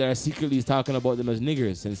mans like that are secretly talking about them as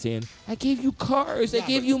niggers and saying, "I gave you cars, I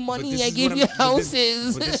gave you money, I gave you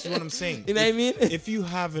houses." But this is what I'm saying. You know what I mean? If you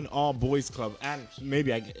have an all boys club, and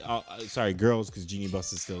maybe girls, because Genie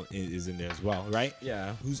Bus is still is in there as well, right?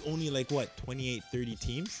 Yeah. Who's only like what 28, 30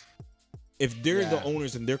 teams? If they're the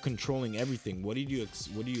owners and they're controlling everything, what do you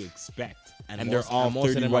expect? And they're all most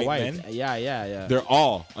of 30 them are white men. Yeah. They're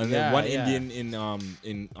all, and then Yeah, one yeah. Indian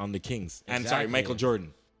in on the Kings. And sorry, Exactly. Michael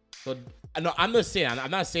Jordan. So no, I'm just saying. I'm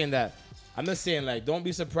not saying that. I'm just saying like, don't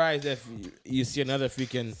be surprised if you see another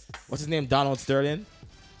freaking what's his name, Donald Sterling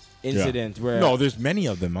incident where No, there's many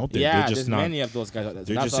of them out there. yeah, they're just there's not. many of those guys. Out there.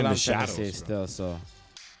 they're That's just all in I'm the trying to shadows, say bro. still. So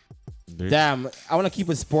they're- damn, I want to keep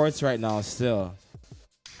with sports right now still.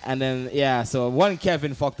 And then so one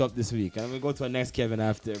Kevin fucked up this week, and I'm gonna go to the next Kevin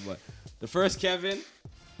after. But the first Kevin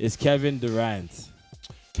is Kevin Durant.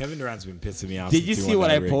 Kevin Durant's been pissing me off. Did you since see he won what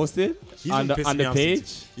that I ring. posted He's on been the pissing me off page?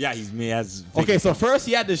 since- Yeah, he has. Okay, so first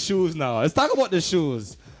he had the shoes. Now let's talk about the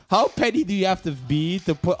shoes. How petty do you have to be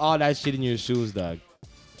to put all that shit in your shoes, dog?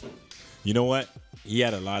 You know what? He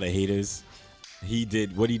had a lot of haters.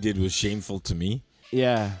 What he did was shameful to me,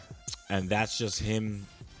 Yeah. and that's just him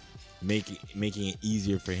making it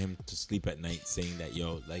easier for him to sleep at night, saying that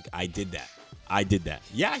I did that.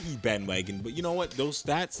 Yeah, he bandwagon, but you know what? Those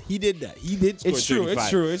stats, he did that. He did score It's true,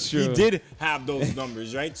 35. it's true. He did have those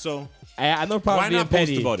numbers, right? So I know probably Why being not post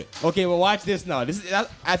petty. about it? Okay, well watch this now.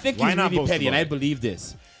 I think Why he's not really post petty, and about I it? believe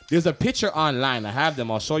this. There's a picture online. I have them.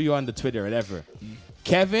 I'll show you on the Twitter, whatever.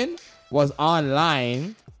 Kevin was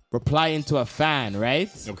online replying to a fan, right?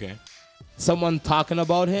 okay, Someone talking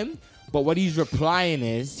about him, but what he's replying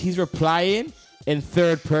in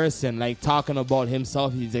third person, like talking about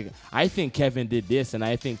himself. He's like, I think Kevin did this, and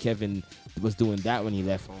I think Kevin was doing that when he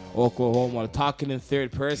left Oklahoma, talking in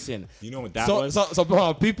third person. you know what that was? So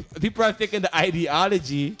bro, people are thinking the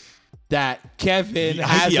ideology that Kevin The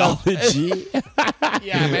has. ideology?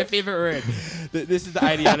 Yeah, my favorite word. This is the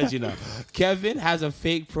ideology now. Kevin has a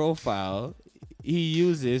fake profile he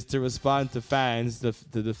uses to respond to fans to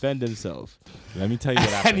defend himself. Let me tell you what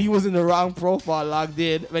happened. And he was in the wrong profile logged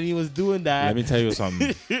in when he was doing that. Let me tell you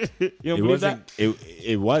something. You don't It believe wasn't. that?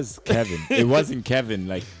 It was Kevin. It wasn't Kevin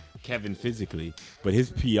like Kevin physically, but his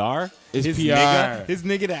PR, His PR.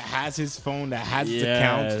 nigga that has his phone, that has his Yes.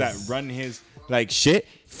 accounts, that run his like shit,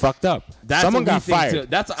 fucked up. That's Someone what we got think, fired. too.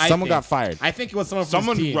 That's what I Someone think. got fired. I think it was someone from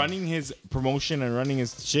Someone his team. running his promotion and running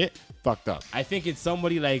his shit fucked up. I think it's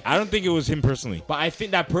somebody like. I don't think it was him personally. But I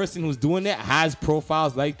think that person who's doing it has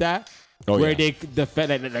profiles like that, Oh, where yeah. they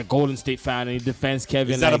defend like Golden State fan and he defends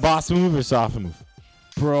Kevin. Is that like, a boss move or soft move?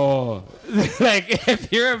 bro? Like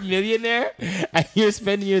if you're a millionaire and you're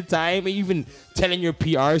spending your time and even telling your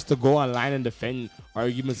PRs to go online and defend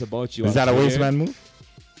arguments about you, Is on that a Twitter, waste man move?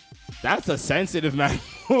 That's a sensitive man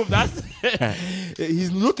move. That's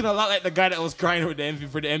he's looking a lot like the guy that was crying for the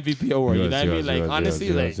MVP award. You know what I mean? Like honestly,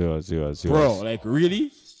 like bro, like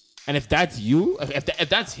really? And if that's you, if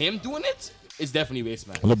that's him doing it, it's definitely waste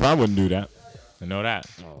man. LeBron wouldn't do that. I know that.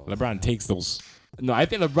 LeBron takes those. No, I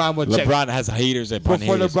think LeBron would check. LeBron has haters upon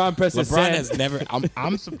Before haters. LeBron presses LeBron send. has never. I'm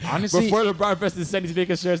honestly. Before LeBron presses send, he's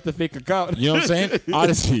making sure it's the fake account. You know what I'm saying?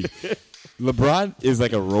 Honestly, LeBron is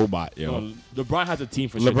like a robot, yo. LeBron has a team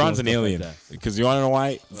for sure. LeBron's an doing alien. stuff like that. Because you want to know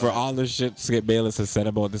why? For all the shit Skip Bayless has said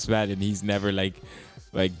about this man, and he's never like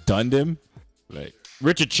dunned him. Like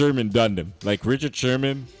Richard Sherman dunned him. Like Richard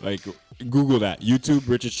Sherman, like Google that. YouTube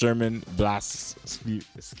Richard Sherman blasts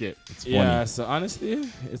Skip. It's funny. Yeah, so honestly,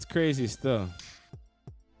 it's crazy still.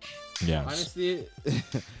 Yeah. Honestly,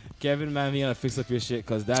 Kevin, man, you gotta fix up your shit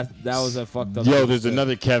because that was a fucked up. Yo, there's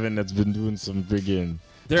another Kevin that's been doing some friggin'.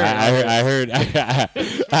 There- I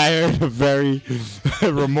heard a very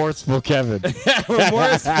remorseful Kevin.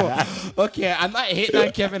 Remorseful. Okay, I'm not hating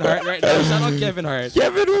on Kevin Hart right now. Shout out Kevin Hart.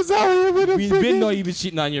 Kevin was out here with a We been know you been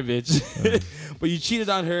cheating on your bitch, but you cheated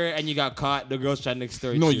on her and you got caught. The girl's trying to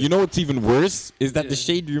extort No, you. you know what's even worse is that the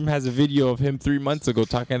Shade Room has a video of him 3 months ago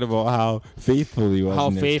talking about how faithful he was, How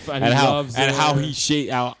in it. faithful and and he how loves and her. how he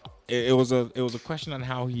how it was a question on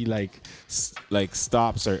how he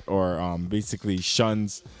stops or basically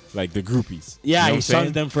shuns like the groupies. Yeah, You know he what I'm saying?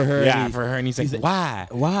 shuns them for her. Yeah, and for her, and he's like, like, why?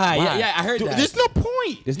 Why? Yeah, I heard Dude, that. There's no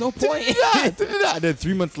point. There's no point. And then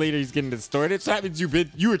 3 months later, he's getting distorted. So that means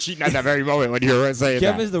you were cheating at that very moment when you were saying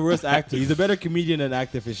Kevin's that. the worst actor. He's a better comedian than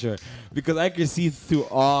actor for sure. Because I can see through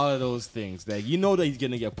all of those things. Like you know that he's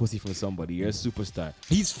gonna get pussy from somebody. You're a superstar.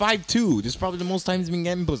 He's 5'2". This is probably the most time he's been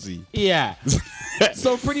getting pussy. Yeah.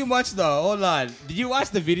 So pretty much though, hold on. Did you watch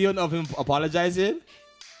the video of him apologizing?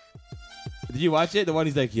 Did you watch it? The one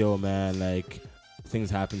he's like, yo man, like things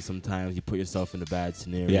happen sometimes. You put yourself in a bad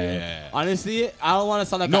scenario. Yeah. Honestly, I don't want to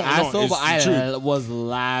sound like No, an asshole, it's but I true. was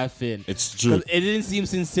laughing. It's true. 'Cause it didn't seem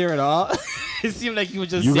sincere at all. It seemed like he was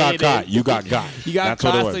just You saying got caught. it. You got got. He got That's what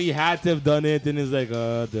it caught, was. so he had to have done it. And it's like,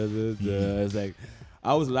 It's like,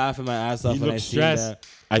 I was laughing my ass off He when I looked seen stressed. that.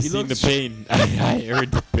 I He seen the looked pain. I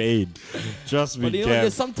heard the pain. Trust me, But you know, Kev.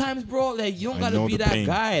 there's sometimes, bro, like you don't I gotta know be the that pain.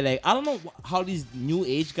 guy. Like I don't know how these new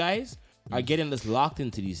age guys are getting this locked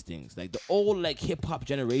into these things. Like the old like hip hop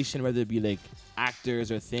generation, whether it be like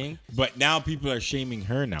actors or thing, But now people are shaming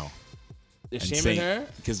her now. they're shaming her.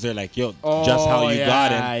 Because they're like, yo, Oh, just how you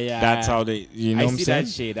got yeah, him. yeah. That's how they, you know I what I'm see saying?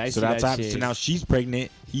 that shade. I so see that's that happened. shade. So now she's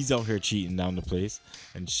pregnant. He's out here cheating down the place.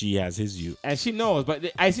 And she has his youth. And she knows, but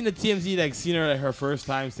I seen the TMZ like seen her like her first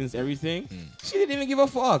time since everything. Hmm. She didn't even give a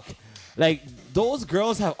fuck. Like those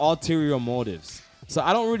girls have ulterior motives, so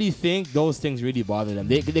I don't really think those things really bother them.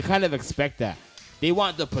 They kind of expect that. They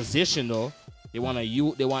want the position though. They want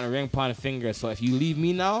a ring upon a finger. So if you leave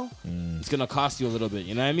me now, it's gonna cost you a little bit.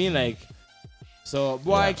 You know what I mean? Like, so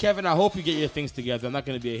boy, Yeah. Kevin, I hope you get your things together. I'm not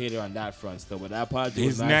gonna be a hater on that front still, but that apology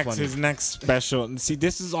was not funny. His next special. See,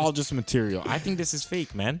 this is all just material. I think this is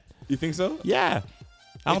fake, man. You think so? Yeah.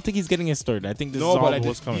 I don't think he's getting it started. I think this No, is but all like,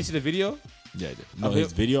 what's did coming. you see the video? Yeah, I did. No, Okay.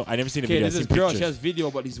 his video. I never seen the Okay, video. there's I this seen girl. pictures. She has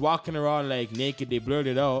video, but he's walking around like naked. They blurred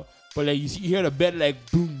it out. But like you hear the bed like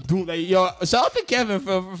boom, boom. Like yo, shout out to Kevin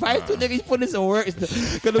for 5'2" nigga. He's putting some work. Cause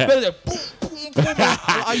the bed is like boom, boom, boom.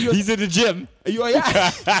 Are you? He's in the gym. Are you?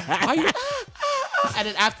 Yeah. Are you? And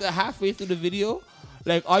then after halfway through the video,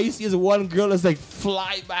 like all you see is one girl that's like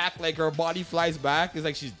fly back, like her body flies back. It's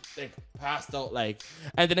like she's like passed out, like.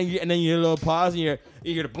 And then you hear a little pause, and you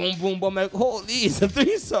hear the boom, boom, boom. Like holy, it's a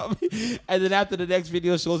threesome. And then after the next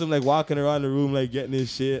video shows him like walking around the room, like getting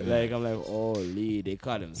his shit. Like I'm like, holy, they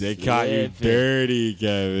caught him. They caught you slipping. dirty,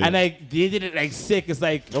 Kevin. And like they did it like sick. It's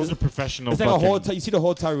like those are professional. it's like a fucking- hotel. You see the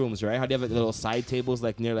hotel rooms, right? How they have like little side tables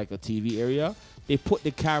like near like a TV area. They put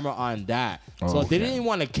the camera on that, so okay. they didn't even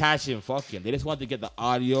want to catch him fucking. They just wanted to get the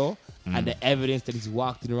audio and the evidence that he's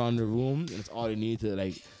walking around the room, and it's all they need to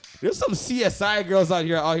like There's some CSI girls out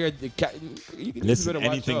here. You can Listen, better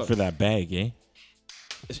watch anything out. for that bag, eh?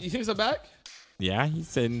 You think it's a bag? Yeah, he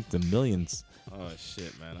said the millions. Oh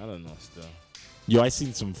shit, man. I don't know. Still, Yo, I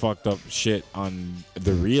seen some fucked up shit on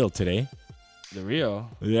The Real today. the real.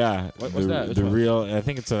 Yeah. What's the, that? Which The one? Real, I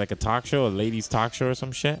think it's like a talk show, a ladies talk show or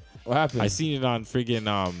some shit. What happened? I seen it on friggin'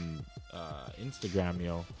 Instagram,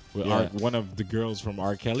 yo. With Yeah. one of the girls from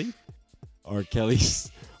R. Kelly. R.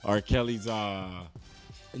 Kelly's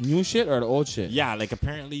New shit or the old shit? yeah, like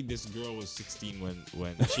apparently this girl was 16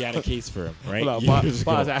 when she had a case for him, right? Hold on, Years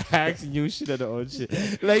pause. ago. I asked new shit or the old shit.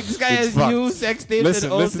 Like this guy It's has fucked. new sex tapes Listen,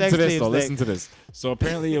 and old listen sex to this tapes. though. like- Listen to this. So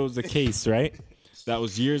apparently it was a case, right? That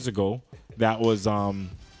was years ago. That was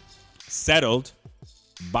settled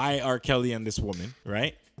by R. Kelly and this woman,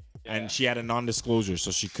 right? And she had a non-disclosure,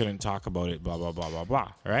 so she couldn't talk about it. Blah blah blah blah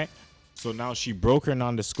blah. Right? So now she broke her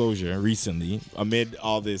non-disclosure recently amid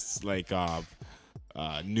all this like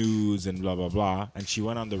news and blah blah blah, and she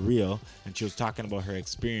went on The Real and she was talking about her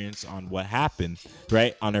experience on what happened,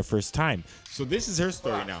 right, on her first time. So this is her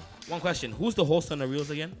story now. One question: who's the host on the reels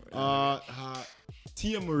again?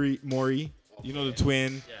 Tia Mori, you know the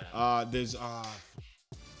twin. There's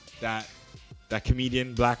that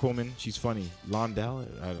comedian, black woman. She's funny. Londell,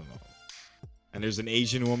 I don't know. And there's an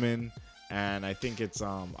Asian woman, and I think it's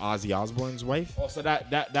Ozzy Osbourne's wife. Oh, so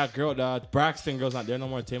that girl, the Braxton girl's not there no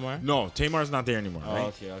more. Tamar. No, Tamar's not there anymore, Oh,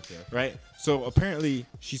 right? okay. Right? So apparently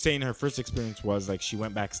she's saying her first experience was like she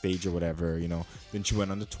went backstage or whatever, you know. Then she went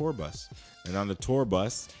on the tour bus. And on the tour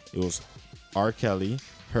bus, it was R. Kelly,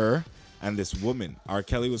 her, and this woman. R.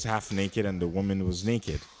 Kelly was half naked and the woman was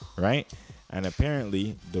naked, right? And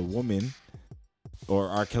apparently the woman, or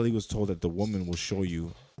R. Kelly was told that the woman will show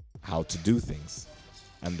you how to do things.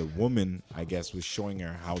 And the woman, I guess, was showing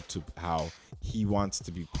her how he wants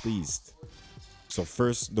to be pleased. So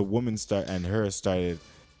first the woman started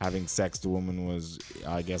having sex. The woman was,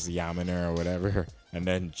 I guess, yamming her or whatever. And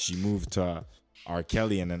then she moved to R.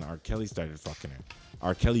 Kelly, and then R. Kelly started fucking her.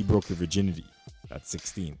 R. Kelly broke her virginity at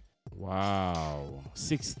 16. Wow,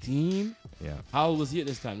 16. Yeah. How old was he at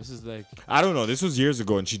this time? This is like, I don't know. This was years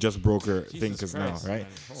ago, and she just broke her thing Jesus because now, Christ, right?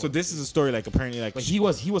 man. So this is a story like apparently like but he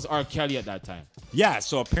was R. Kelly at that time. yeah.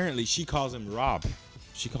 So apparently she calls him Rob.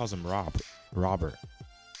 She calls him Robert.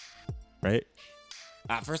 Right?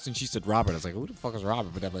 At first when she said Robert, I was like, who the fuck is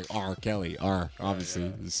Robert? But I'm like, R. Kelly.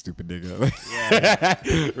 Obviously. This stupid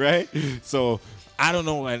nigga. Right? So I don't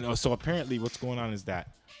know. And so apparently what's going on is that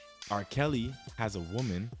R. Kelly has a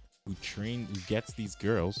woman who gets these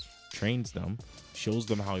girls, trains them, shows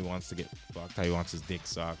them how he wants to get fucked, how he wants his dick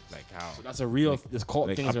sucked, like how. So that's a real. This cult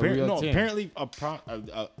Like, thing is a real thing. apparently,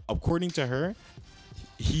 according to her,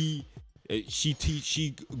 she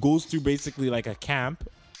goes through basically like a camp,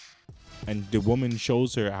 and the woman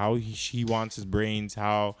shows her how she wants his brains,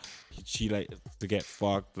 how she like to get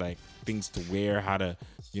fucked, like things to wear, how to,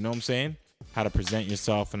 you know what I'm saying, how to present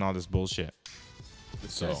yourself and all this bullshit.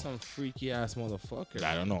 So That's some freaky ass motherfucker.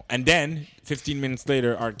 I don't know. And then 15 minutes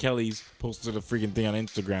later, R. Kelly's posted a freaking thing on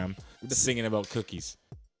Instagram singing about cookies.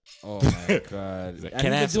 Oh my god. like, And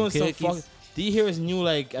 "Can I he's have some doing some cookies?" Do you hear his new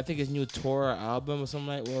I think his new tour album or something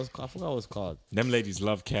like what it was called? I forgot what it was called. Them ladies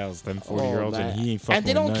love Kels, them 40-year-olds, and he ain't fucking And they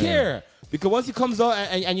with don't none of them. care because once he comes out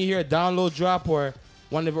and you hear a download drop or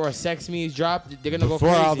one of our sex me's drop, they're gonna Before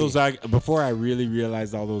go crazy. all those, before I really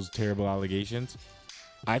realized all those terrible allegations,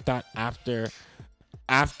 I thought after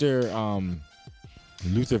Luther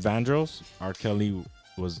Vandross, R. Kelly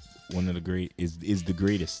was one of the is the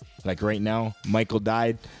greatest. Like right now, Michael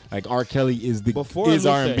died. Like R. Kelly is Before is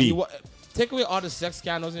Luther, R&B. take away all the sex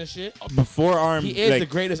scandals and shit. Before R&B, He is like, the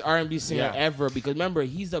greatest R&B singer Yeah. ever because remember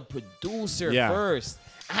he's a producer Yeah. first.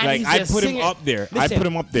 And Like, he's I a put him singer. up there. I Listen, put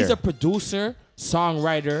him up He's there. a producer,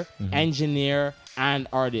 songwriter, engineer, and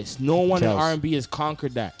artist. No one in Kels. R&B has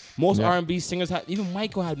conquered that. Most Yeah. R&B singers have. Even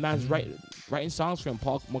Michael had man's writing songs for him.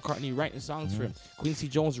 Paul McCartney writing songs for him. Quincy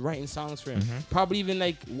Jones writing songs for him. Probably even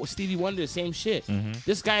like Stevie Wonder, same shit.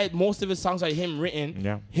 This guy, most of his songs are him written,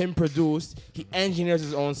 Yeah. him produced. He engineers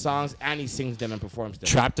his own songs and he sings them and performs them.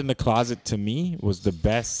 Trapped in the Closet to me was the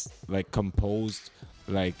best like composed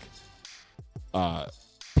like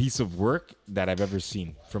piece of work that I've ever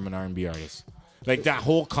seen from an R&B artist. Like that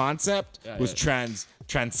whole concept was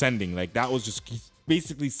transcending. Like that was just he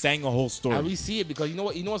basically sang a whole story. And we see it because you know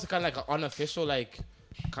what's kind of like an unofficial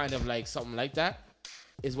kind of like something like that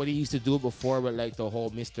is what he used to do before with like the whole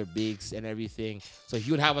Mr. Biggs and everything. So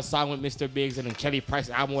he would have a song with Mr. Biggs and then Kelly Price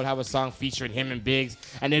album would have a song featuring him and Biggs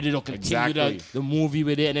and then it'll continue Exactly. the movie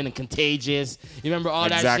with it and then Contagious. You remember all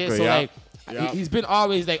that shit? Exactly, So yeah. like Yeah. He's been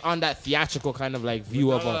always like on that theatrical kind of like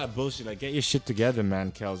view of all a. that bullshit. Like, get your shit together,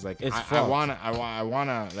 man, Kels. Like, It's I fucked. wanna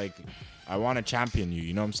champion you.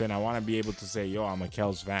 You know what I'm saying? I want to be able to say, yo, I'm a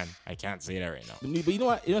Kels fan. I can't say that right now. But you know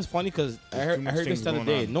what? You know what's funny? Because I There's heard, too I much heard this things the other going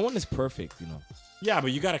day. on. No one is perfect, you know. Yeah,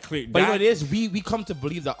 but you gotta clear. But you know what it is? We come to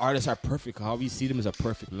believe that artists are perfect. How we see them as a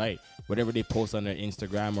perfect light. Whatever they post on their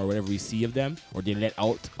Instagram or whatever we see of them, or they let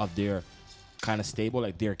out of their kind of stable,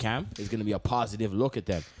 like their camp, is gonna be a positive look at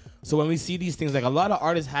them. So when we see these things, like a lot of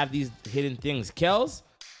artists have these hidden things. Kels,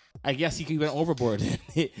 I guess he went overboard.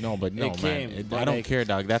 No, but no, It man. came, but I don't like, care,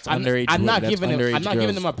 dog. That's I'm, underage. I'm not that's giving him. underage I'm not giving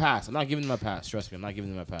girls. them a pass. I'm not giving them a pass. Trust me, I'm not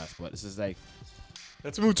giving them a pass. But this is like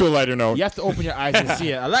Let's move to a lighter note. you have to open your eyes and see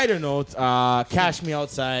it. A lighter note: Cash Me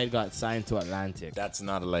Outside got signed to Atlantic. That's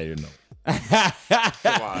not a lighter note.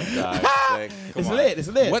 Come on, guys. Like, come It's on. lit. It's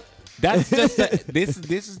lit. What? That's just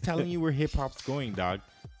this is telling you where hip hop's going, dog.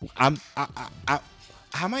 Am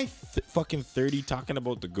I fucking 30 talking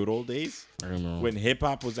about the good old days I don't know. when hip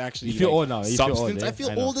hop was actually You feel like, old now. You feel old, substance? eh? I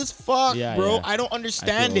feel I know. old as fuck, Yeah, bro. yeah. I don't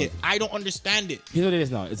understand feel it. I don't understand it. Here's what it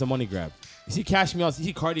is now. It's a money grab. You see Cash Me Outside. You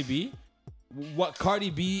see Cardi B. What Cardi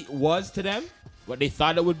B was to them, what they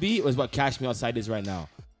thought it would be, was what Cash Me Outside is right now.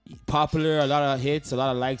 Popular, a lot of hits, a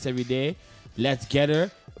lot of likes every day. Let's get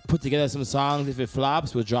her. Put together some songs. If it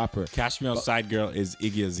flops, we'll drop her. Cash Me Outside girl is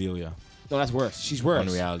Iggy Azalea. No, that's worse. She's worse.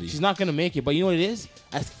 On reality. She's not gonna make it. But you know what it is?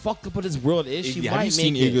 As fucked up as this world is, she Have might you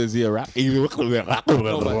seen make it. Iggy Azalea rap?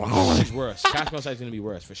 No, but she's worse. Cash Me Outside is gonna be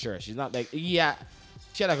worse for sure. She's not like she had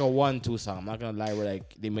like a 1-2 song. I'm not gonna lie, where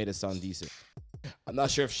like they made it sound decent. I'm not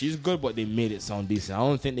sure if she's good, but they made it sound decent. I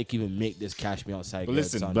don't think they can even make this Cash Me Outside. But girl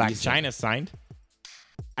listen, sound Black decent. China signed.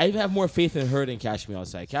 I even have more faith in her than Cash Me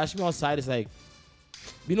Outside. Cash Me Outside is like,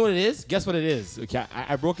 you know what it is? Guess what it is? Okay,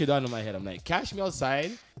 I broke it down in my head. I'm like, Cash Me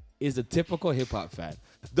Outside is the typical hip hop fan.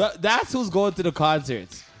 That's who's going to the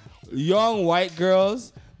concerts. Young white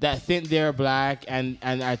girls that think they're black and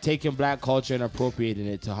are taking black culture and appropriating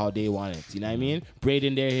it to how they want it. You know what I mean?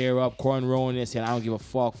 Braiding their hair up, cornrowing it, saying, I don't give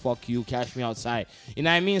a fuck you, Cash Me Outside. You know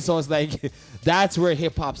what I mean? So it's like, that's where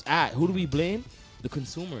hip hop's at. Who do we blame? The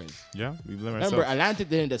consumers. Yeah, we blame Remember, Atlantic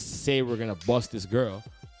didn't just say we're gonna bust this girl.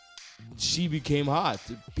 She became hot.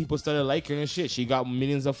 People started liking her shit. She got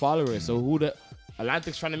millions of followers. So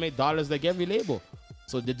Atlantic's trying to make dollars like every label.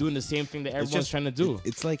 So they're doing the same thing that everyone's trying to do.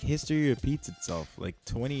 It's like history repeats itself. Like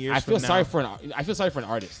 20 years I feel from sorry now. for an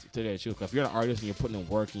artist. To tell you the truth, if you're an artist and you're putting in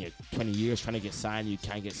work and you're 20 years trying to get signed, you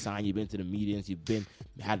can't get signed. You've been to the meetings,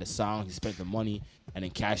 had the songs, you spent the money, and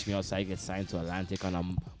then Cash Me Outside gets signed to Atlantic on a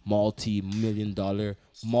multi-million-dollar,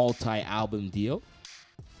 multi-album deal.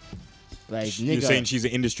 Like, You're nigga, saying she's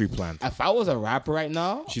an industry plant. if I was a rapper right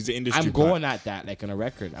now, She's an industry I'm plant. going at that like on a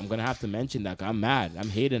record. I'm gonna have to mention that. 'Cause I'm mad. I'm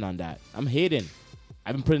hating on that. I'm hating.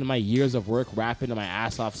 I've been putting in my years of work, rapping my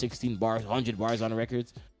ass off, 16 bars, 100 bars on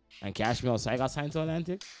records, and Cash Me Outside got signed to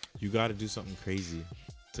Atlantic. You got to do something crazy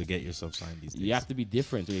to get yourself signed these days. You have to be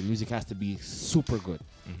different. Your music has to be super good.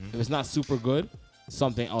 Mm-hmm. If it's not super good,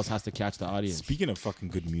 something else has to catch the audience. Speaking of fucking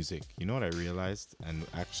good music, you know what I realized? And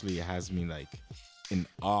actually it has me like in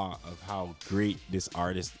awe of how great this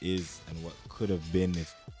artist is and what could have been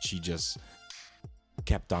if she just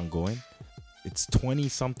kept on going. It's 20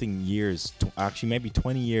 something years, actually maybe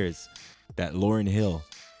 20 years that Lauryn Hill,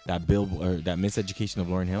 that Miseducation of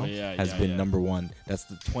Lauryn Hill has been number one. That's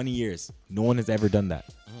the 20 years. No one has ever done that.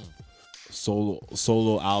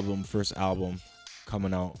 Solo album, first album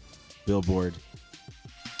coming out, Billboard.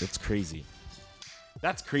 That's crazy.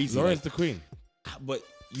 That's crazy. Lauren's like, the queen. but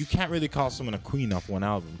you can't really call someone a queen off one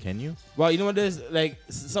album, can you? Well, you know what it is? Like,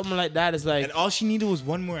 something like that is like, And all she needed was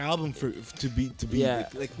one more album to be Yeah.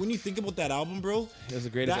 like when you think about that album, bro, it was the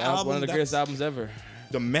greatest that album, one of album, the greatest that's- albums ever.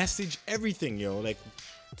 the message, everything, yo, like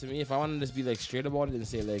To me, if I wanted to just be like straight about it and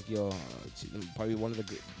say like, yo, it's probably one of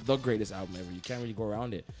the greatest album ever. You can't really go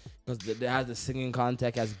around it because it has the singing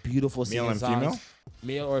content, has beautiful singing Male and songs, female?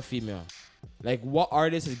 male or female. Like, what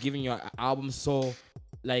artist is giving your album so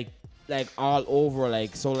like all over,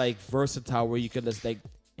 like so like versatile, where you could just like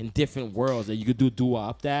in different worlds, that you could do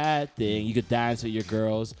doo-wop, that thing, you could dance with your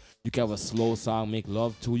girls, you could have a slow song, make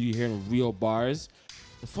love to you, hearing real bars.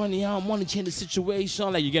 The funny album, want to change the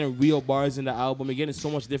situation. Like, you're getting real bars in the album. You're getting so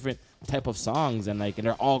much different type of songs, and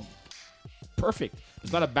they're all perfect.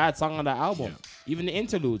 There's not a bad song on the album, even the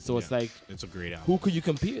interlude. So it's like, it's a great album. who could you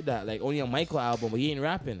compete with that? Like, only a Michael album, but he ain't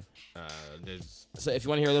rapping. There's So if you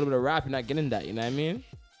want to hear a little bit of rap, you're not getting that. You know what I mean?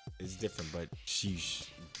 it's different, but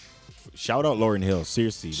shout out Lauryn Hill,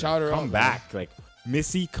 seriously. Shout her come out, man. back, like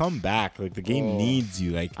Missy, come back. Like the game Oh. needs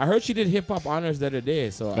you, like. I heard she did hip hop honors the other day.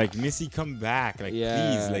 So Like Missy, come back! Like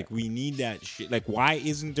Yeah. please, like we need that shit. Like why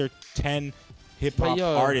isn't there 10 hip hop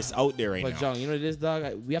yo, artists out there right But now. John, you know this, dog.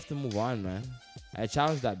 We have to move on, man. I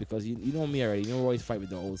challenge that because you know me already. You know we always fight with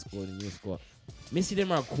the old school and the new school. Missy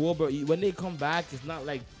them are cool, but when they come back, it's not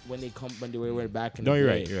like when they were back in No, the you're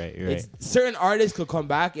day. right, you're right, you're It's certain artists could come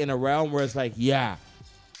back in a realm where it's like, yeah.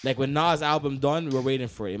 Like when Nas' album done, we're waiting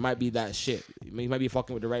for it. It might be that shit. You might be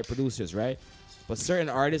fucking with the right producers, right? But certain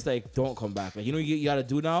artists like don't come back. Like you know what you gotta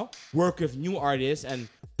do now? Work with new artists and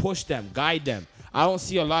push them, guide them. I don't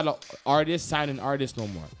see a lot of artists signing artists no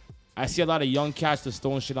more. I see a lot of young cats just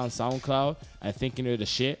throwing shit on SoundCloud and thinking they're the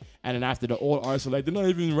shit. And then after the old artists are like, they're not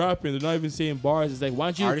even rapping, they're not even saying bars. It's like, why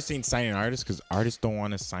don't you? Artists ain't signing artists because artists don't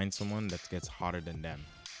want to sign someone that gets hotter than them.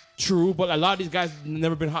 True, but a lot of these guys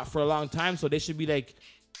never been hot for a long time, so they should be like,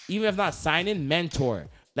 even if not signing, mentor.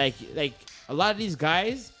 Like a lot of these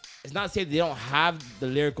guys, it's not saying they don't have the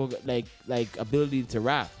lyrical like ability to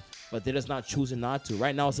rap, but they're just not choosing not to.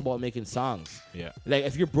 Right now, it's about making songs. Yeah. Like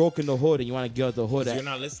if you're broke in the hood and you want to get out the hood, You're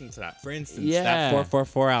not listening to that. For instance, Yeah. that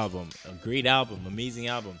 444 album, a great album, amazing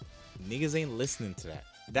album. Niggas ain't listening to that.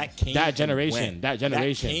 That came That and generation, went. that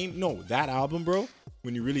generation. That album, bro.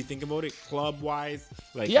 When you really think about it, club wise,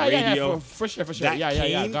 like yeah, radio, for sure. that Yeah,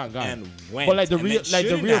 came gone. and went. But like the and real, it like the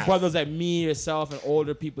shouldn't real have. brothers like me, yourself, and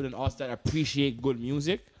older people than us that appreciate good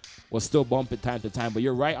music will still bump it time to time. But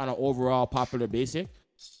you're right, on an overall popular basis,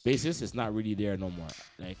 it's not really there no more.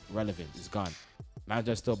 Like relevant, it's gone. Man,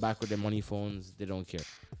 just still back with their money phones. They don't care.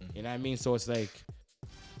 You know what I mean? So it's like,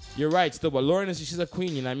 you're right still. But Lauren, she's a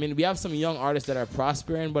queen. You know what I mean? We have some young artists that are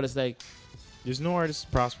prospering, but it's like, There's no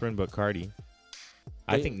artist prospering but Cardi.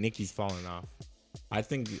 I Wait. think Nicki's falling off. I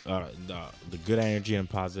think the good energy and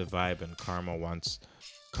positive vibe and karma wants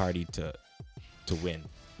Cardi to win.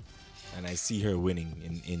 And I see her winning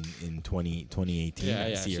in 2018. yeah,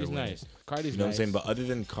 I see her she's winning. nice. Cardi's You know nice. what I'm saying? But other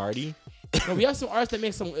than Cardi, No, we have some artists that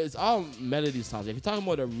make some. It's all melody songs. If you're talking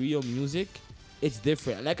about the real music, it's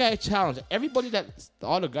different. Like I challenge everybody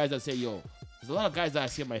all the guys that say, "Yo," there's a lot of guys that I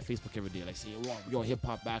see on my Facebook every day, like say, "Yo, hip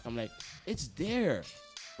hop back." I'm like, it's there,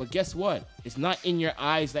 but guess what? It's not in your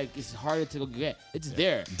eyes. Like it's harder to get. It's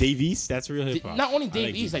there. Dave East, that's real hip hop. Not only I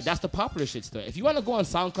Dave East, like that's the popular shit still. If you want to go on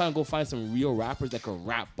SoundCloud and go find some real rappers that can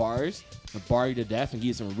rap bars and bar you to death and give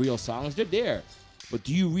you some real songs, they're there. But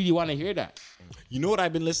do you really want to hear that? You know what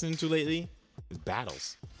I've been listening to lately? Is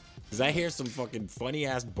battles. Cause I hear some fucking funny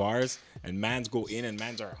ass bars and mans go in and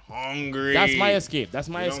mans are hungry. That's my escape. That's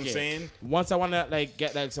my You know what escape. I'm saying? Once I want to like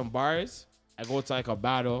get like some bars, I go to like a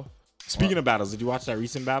battle. Speaking of battles, did you watch that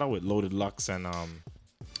recent battle with Loaded Lux and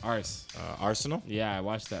Ars. Arsenal? Yeah, I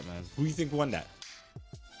watched that, man. Who do you think won that?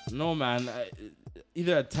 No, man.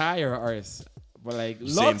 Either a tie or Ars. But like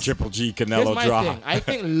Same Lux. Triple G Here's Canelo my draw. thing. I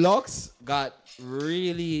think Lux got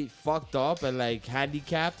really fucked up and like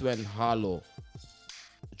handicapped when Hollow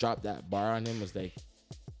dropped that bar on him. Was like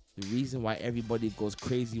the reason why everybody goes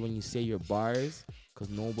crazy when you say your bars, because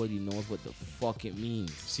nobody knows what the fuck it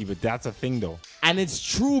means. See, but that's a thing though. And it's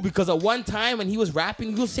true because at one time when he was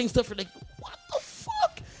rapping, he was saying stuff for like, what the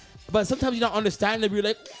fuck? But sometimes you don't understand it. You're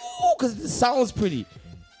like, ooh, because it sounds pretty.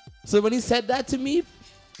 So when he said that to me,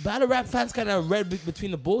 battle rap fans kind of read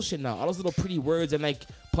between the bullshit now. All those little pretty words and like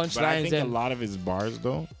punchlines But I think and a lot of his bars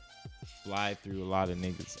though fly through a lot of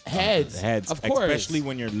niggas Heads, of course. especially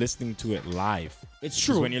when you're listening to it live. It's 'Cause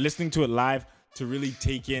true. when you're listening to it live to really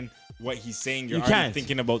take in what he's saying, you're You already can't.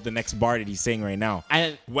 thinking about the next bar that he's saying right now.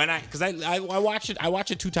 And When because I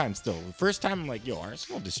watch it 2 times still. The first time I'm like, yo,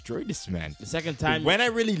 Arsenal destroyed this man. the second time, When I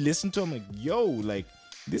really listen to him, like, yo, like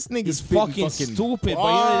this nigga's He's fucking stupid, but you know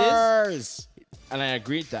what it bars. and I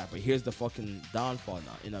agree with that, but here's the fucking downfall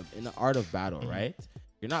now. In the art of battle, right?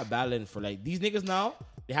 You're not battling for like these niggas now.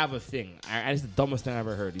 They have a thing, and it's the dumbest thing I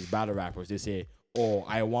ever heard. These battle rappers, they say, "Oh,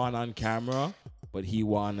 I won on camera, but he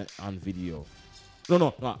won on video."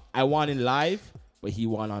 No. I won in live, but he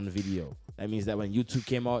won on video. That means that when YouTube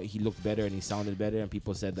came out, he looked better and he sounded better, and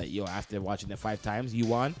people said that, yo, after watching it 5 times, you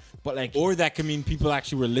won. But like, Or that can mean people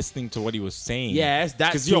actually were listening to what he was saying. yes,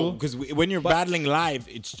 that's Because true. when you're But battling live,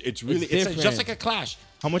 it's really it's different. just like a clash.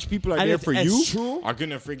 How much people are And there it's- for it's you true. are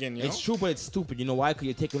gonna friggin' you know? It's true, but it's stupid. You know why? Because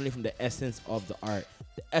you're taking away from the essence of the art.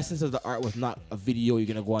 The essence of the art was not a video you're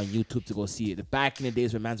gonna go on YouTube to go see it. Back in the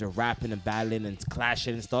days when mans were rapping and battling and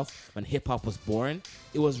clashing and stuff, when hip hop was born,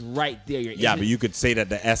 it was right there. Yeah, but you could say that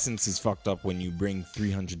the essence is fucked up when you bring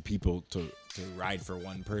 300 people to ride for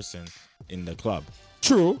one person in the club.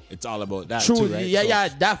 true. It's all about that True, too, right? yeah, So yeah,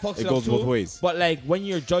 that fucks it it goes up too. both ways. But like when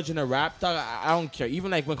you're judging a rap, dog, I don't care. Even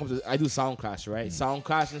like when it comes to, I do sound clash, right? Sound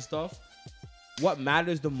clash and stuff. what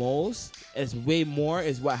matters the most is way more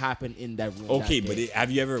is what happened in that room. Okay, that but day.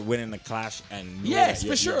 have you ever went in a clash and know Yes, that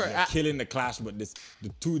for sure. you're killing the clash, but the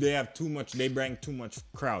two they have too much. They bring too much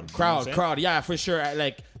crowd. You know what I'm saying? Yeah, for sure.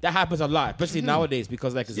 Like that happens a lot, especially nowadays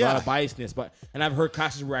because like there's a lot of Yeah. biasness. But and I've heard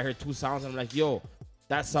clashes where I heard two sounds and I'm like, yo,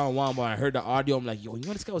 that sound one, but I heard the audio. I'm like, yo, you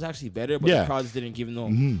know this guy was actually better, but Yeah. the crowd just didn't give no.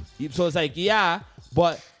 So it's like, yeah,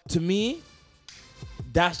 but to me,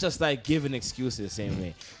 that's just like giving excuses the same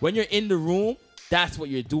way. When you're in the room, that's what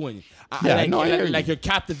you're doing. Yeah, no, I hear you. Like you're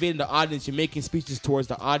captivating the audience. You're making speeches towards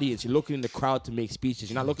the audience. You're looking in the crowd to make speeches.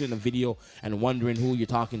 You're not looking in the video and wondering who you're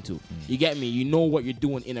talking to. You get me? You know what you're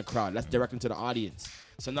doing in a crowd. That's directing to the audience.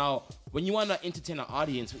 So now, when you want to entertain an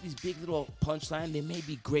audience with these big little punchline, they may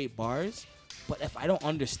be great bars, but if I don't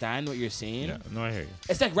understand what you're saying, Yeah, no, I hear you.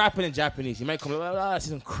 it's like rapping in Japanese. You might come say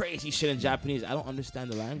some crazy shit in Japanese. I don't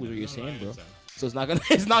understand the language what you're saying, bro. So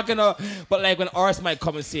it's not gonna. But like when Ars might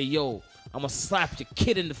come and say, "Yo, I'm gonna slap your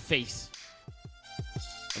kid in the face,"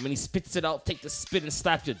 and when he spits it out, take the spit and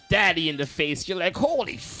slap your daddy in the face. You're like,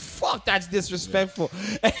 "Holy fuck, that's disrespectful."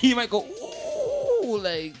 And he might go, "Ooh,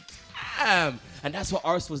 like, damn." And that's what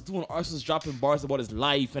Ars was doing. Ars was dropping bars about his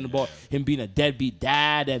life and about him being a deadbeat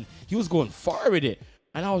dad, and he was going far with it.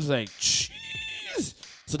 And I was like, "Jeez."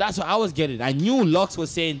 So that's what I was getting. I knew Lux was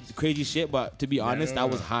saying crazy shit, but to be honest, that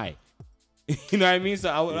was high. You know what I mean? So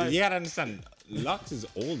I was like, You gotta understand, Lux is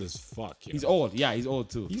old as fuck. he's old. Yeah, he's old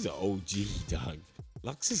too. He's an OG, dog.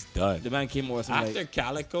 Lux is done. The man came over with something After like,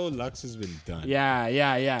 Calico, Lux has been done.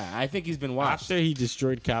 yeah. I think he's been washed. After he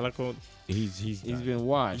destroyed Calico, he's He's done. been He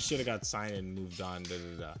washed. should have got signed and moved on. Da,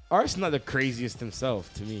 da, da. Art's not the craziest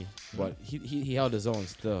himself to me, but he held his own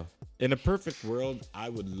still. In a perfect world, I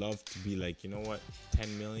would love to be like, you know what,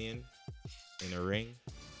 10 million in a ring,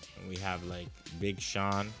 and we have like Big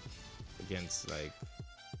Sean against like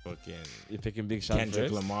fucking You're picking Big Sean Kendrick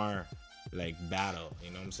first. Lamar, like battle. You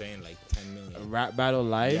know what I'm saying? Like 10 million. A rap battle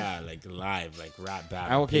live. Yeah, like live, like rap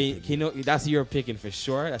battle. Okay, pay-per-view. you know that's who you're picking for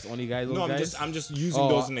sure. That's the only guy. Those No, guys. I'm just using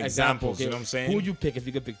those as examples. okay. You know what I'm saying? Who would you pick if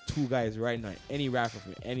you could pick two guys right now? Any rapper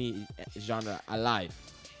from any genre alive,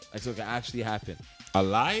 like so it can actually happen.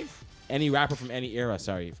 Alive? Any rapper from any era.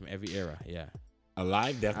 Sorry, from every era. Yeah.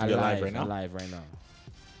 Alive? They have to be alive right now? Alive right now.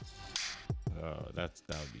 Oh, that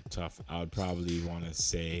would be tough. I would probably want to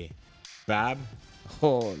say Fab,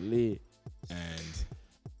 Holy and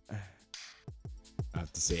I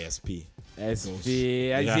have to say SP.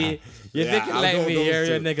 SP. I Yeah. see. You're Yeah, thinking I'll like go me. those You're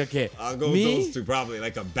a two. nigga. Okay. I'll go Me? with those two probably.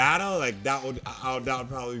 Like a battle, like that would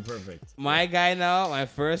probably be perfect. My guy now, my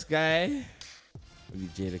first guy,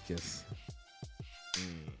 would be Jada Kiss.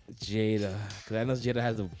 Jada, because I know Jada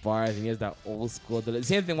has the bars and he has that old school. The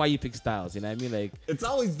same thing why you pick Styles, you know what I mean? Like, It's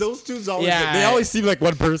always those two's always. Yeah. They always seem like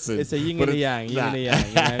one person. it's a yin but and a it's yang, not. you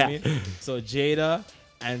know what I mean? So Jada,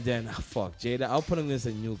 and then, fuck, Jada, I'll put him as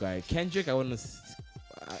a new guy. Kendrick, I want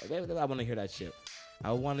to hear that shit.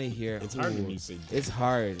 I want to hear. It's hard when ooh, you say It's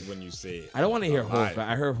hard. when you say it. I don't want to hear Hove, live. but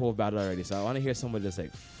I heard Hove battle already, so I want to hear somebody that's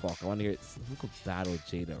like, fuck. I want to hear who could battle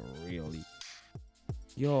Jada really.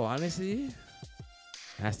 Yo, honestly, it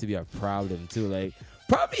has to be a problem too. Like,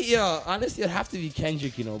 probably, yo, honestly, it'd have to be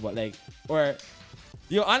Kendrick, you know, but like, or,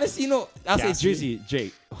 yo, honestly, you know, I'll say Cassie? Drizzy,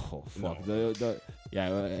 Drake. Oh, fuck. No.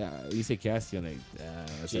 You say Cassie, I'm like,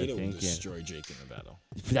 that's what I'm Jada will thinking. destroy Drake in the battle.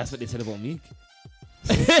 That's what they said about Meek.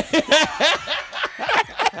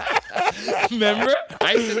 Remember?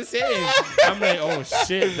 I said the same. I'm like, oh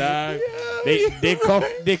shit, dog.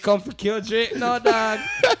 They come for kill Drake. No, dog.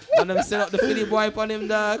 And them set up the Philly boy upon him,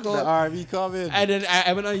 dog. Oh. R&B coming. And then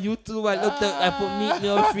I went on YouTube. I looked up. I put Meek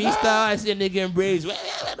Mill freestyle. I see a nigga in braids.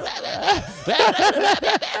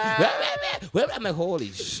 I'm like,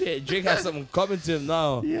 holy shit. Drake has something coming to him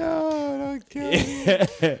now. Yo, don't kill me.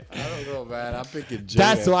 I don't know, man. I'm picking Jada.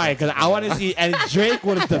 That's why, because I want to see, and Drake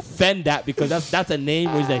would defend that because that's a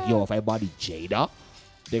name where he's like, yo, if I body Jada,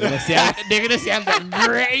 they're gonna say I'm the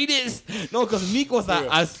greatest. No, because Meek was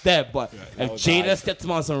a step, but that if was Jada high. stepped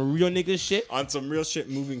him on some real nigga shit, On some real shit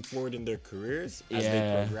moving forward in their careers as they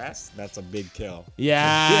Yeah. progress, that's a big kill.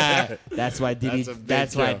 yeah, that's why Diddy. That's a big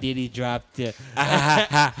That's why kill. Diddy dropped it.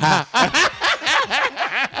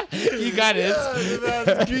 You got it.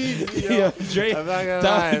 That's greasy, Yo, Drake, I'm not gonna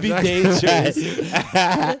that would be dangerous.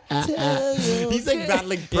 He's like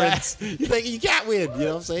battling Prince. He's like, you can't win. You know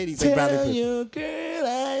what I'm saying? He's like battling Prince. you, girl,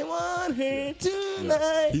 I want her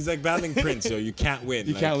tonight. He's like battling Prince, yo. You can't win.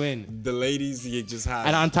 You can't win. The ladies, you just have.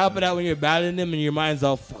 And on top of that, when you're battling them and your mind's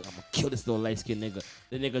all, fuck, I'm gonna kill this little light skinned nigga.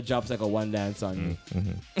 The nigga drops like a one dance on you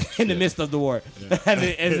in the midst of the war. And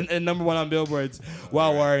it's number one on billboards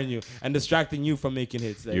while warring you and distracting you from making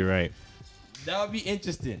hits. Like, You're right. that would be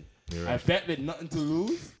interesting. You're I right. bet with nothing to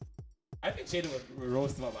lose. I think Jada would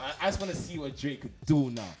roast him up. I just want to see what Drake could do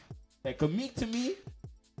now. Like, 'cause Meek, to me,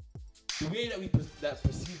 the way that that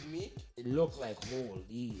perceived Meek, it looked like,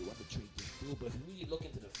 holy, what the Drake just do. But if you really look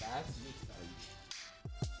into the facts, Meek's not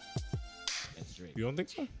really. That's Drake. You don't think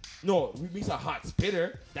so? No, Meek's a hot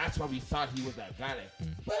spitter. That's why we thought he was that guy. Like,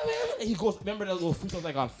 and he goes, remember those little freestyles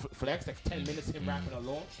like on Flex, like 10 minutes him rapping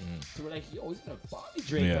alone? So we're like, yo, he's gonna body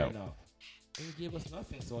Drake right now. And he gave us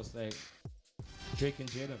nothing, so it's like Drake and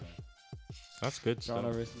Jada, man. That's good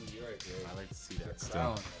Toronto stuff. versus New York, I like to see that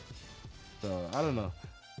Crown. stuff. So I don't know.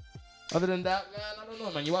 Other than that, man, I don't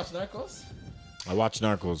know, man. You watch Narcos? I watch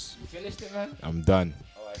Narcos. You finished it, man? I'm done.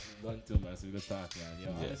 Oh, I actually done too, man. So we can talk, man. Yo,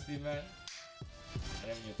 Yeah. honestly, man, I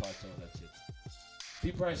never knew about that shit.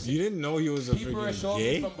 People are You didn't know he was a people are freaking showing me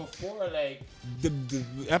gay? from before, like The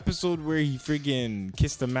episode where he freaking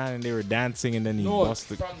kissed a man and they were dancing and then he no,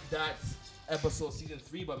 busted. from that episode season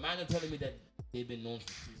 3. But man, are telling me that they've been known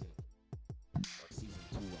for season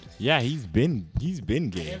 2. And like, Yeah, he's been I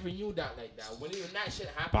gay. never knew that like that. When that shit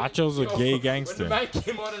happened, Bacho's a gay gangster. When the man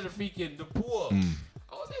came out of the freaking the pool, Mm.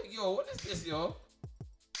 I was like, yo, what is this, yo?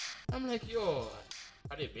 I'm like, yo,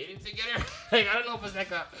 are they bathing together? Like, I don't know if it's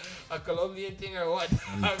like a Colombian thing or what.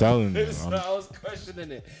 I'm telling you, So I was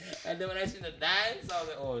questioning it. And then when I seen the dance, I was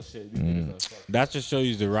like, oh shit, these Mm. niggas are fucked. That just shows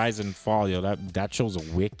you the rise and fall, yo. That shows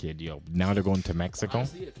a wicked, yo. Now they're going to Mexico.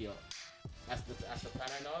 Honestly, yo, that's the plan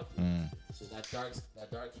right now. Mm. So that dark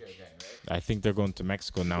hair guy, right? I think they're going to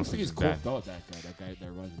Mexico now I think since he's that. cool about that guy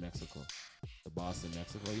that runs Mexico. The boss in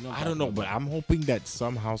Mexico. You know, I don't know, but I'm hoping that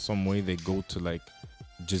somehow, some way, they go to like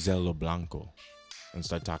Gisela Blanco and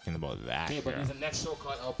start talking about that. Okay, but girl. there's a next show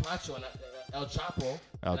called El Pacho and El Chapo.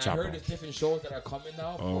 El and Chapo. I heard there's different shows that are coming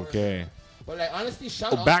now. Okay. But like honestly,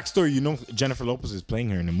 shout Oh, out. backstory, you know Jennifer Lopez is playing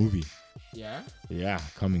her in a movie. Yeah. Yeah,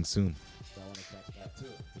 coming soon So I want to catch that too.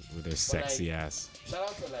 with her sexy ass. Shout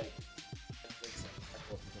out to like Netflix and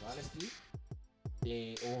Apple, because honestly,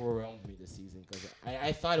 they overwhelmed me this season because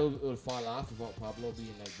I thought it would fall off without Pablo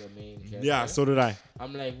being like the main character. Yeah, so did I.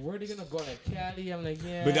 I'm like, where are they gonna go? Like Cali? I'm like,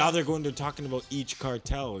 yeah. But now they're talking about each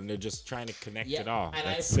cartel and they're just trying to connect yeah, it all. and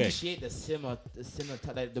That's I sick. appreciate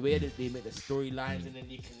like the way that they make the storylines and then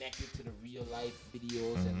they connect it to the real life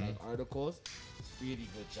videos and like articles. Really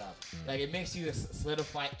good job. Like it makes you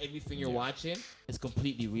solidify everything you're watching. It's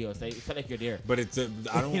completely real. It's like, it felt like you're there. But it's I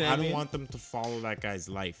don't You know what I I don't mean? want them to follow that guy's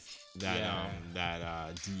life. Yeah.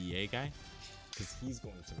 That DEA guy. Because he's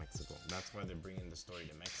going to Mexico. That's why they're bringing the story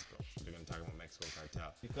to Mexico. So they're going to talk about Mexico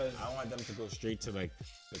cartel. Because I want them to go straight to like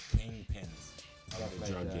the kingpins of the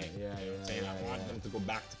like drug that. game. Yeah, You know what I'm yeah, saying? yeah, I want yeah. them to go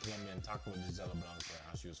back to Colombia and talk about Gisela Blanco and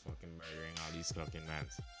how she was fucking murdering all these fucking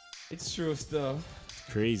mans. it's true still.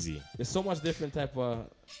 Crazy. There's so much different type of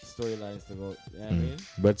storylines to go. You know what I mean?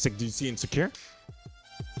 But it's like, do you see Insecure?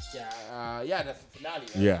 Yeah, the finale.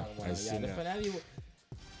 Right? Yeah, Yeah, I seen the that. finale.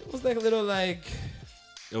 It was like a little like.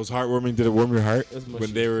 It was heartwarming. Did it warm your heart It was when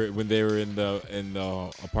mushy. they were in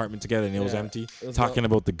the apartment together and it was Yeah, empty, it was talking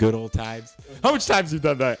about the good old times? How much times you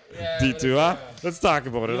done that? Yeah, D2, yeah. huh? Let's talk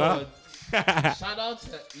about it, huh? Yo, shout out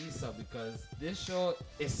to Issa because this show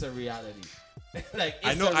is a reality. Like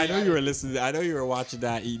I it's know a you reality. were listening. I know you were watching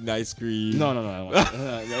that, eating ice cream. No.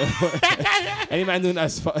 Any man doing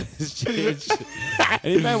that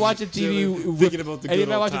any man watching TV Thinking about the any good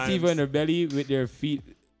man old watching TV times. on their belly with their feet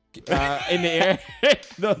in the air.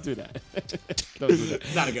 Don't do that. Don't do that.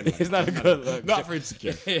 It's not a good look. It's not a good look. Not for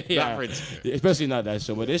Insecure. Yeah. Not for Insecure. Especially not that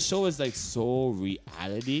show. But this show is like so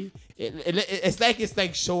reality. It's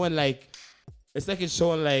like showing like. It's like it's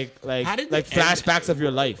showing like How did like it end? flashbacks of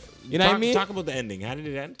your life. You know what I mean? Talk about the ending. How did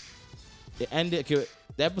it end? It ended. Okay,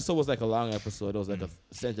 the episode was like a long episode. It was like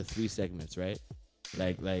sent to 3 segments, right?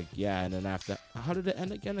 Like yeah, and then after, how did it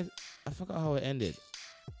end again? I forgot how it ended.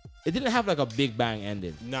 It didn't have like a big bang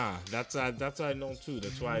ending. Nah, that's I know too.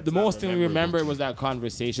 That's why The most thing we remember was that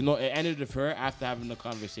conversation. No, it ended with her after having the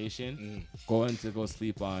conversation, going to go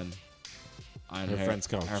sleep on Her friend's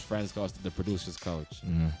couch. Her friend's couch, the producer's couch.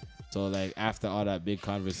 So like after all that big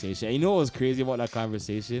conversation, and you know what was crazy about that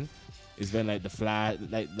conversation is when like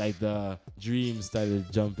the like the dreams started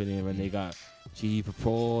jumping in when they got she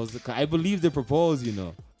proposed. I believe they proposed, you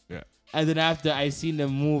know. Yeah. And then after I seen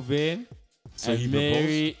them move in, So and he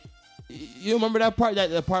Mary, you remember that part?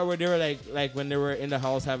 The part where they were like when they were in the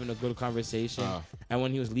house having a good conversation, and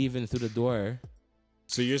when he was leaving through the door.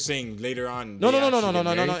 So you're saying later on? No. they actually get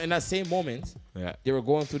married? In that same moment, Yeah. they were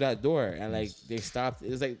going through that door, and like they stopped.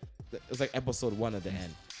 It was like episode 1 at the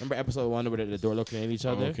end. Remember episode 1 where the door looking at each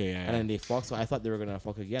other? okay, yeah, And then they fucked. So I thought they were gonna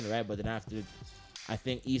fuck again, right? But then after, I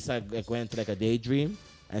think Issa like went into like a daydream,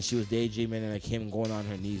 and she was daydreaming and like him going on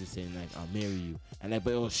her knees and saying like I'll marry you, and like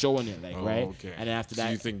but it was showing it like right. Okay. And then after So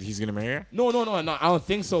that, you think he's gonna marry her? no, I don't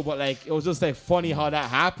think so. But like it was just like funny how that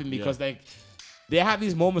happened because like they have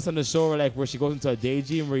these moments on the show where she goes into a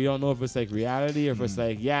daydream where you don't know if it's like reality or if it's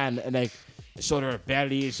like and like it showed her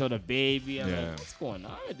belly, it showed her baby. I'm like, what's going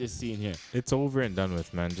on with this scene here? It's over and done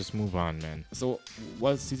with, man. Just move on, man. So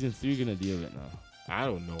what's season 3 gonna deal with now? I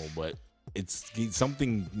don't know, but it's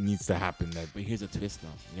something needs to happen. But here's a twist now.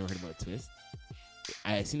 You never heard about a twist?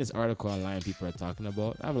 I seen this article online people are talking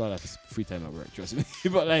about. I have a lot of free time at work, trust me.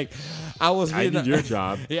 But like, I was reading. I need your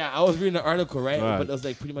job. Yeah, I was reading the article, right? Go ahead. But it was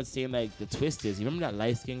like pretty much saying like the twist is, you remember that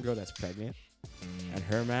light skinned girl that's pregnant and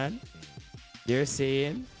her man? They're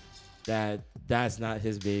saying that that's not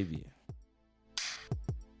his baby.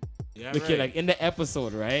 Yeah, Okay, like in the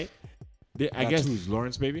episode, right? I guess who's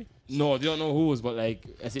Lawrence, baby? no, they don't know who's, but like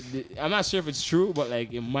I said, I'm not sure if it's true, but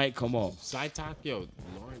like it might come up. Side talk, yo,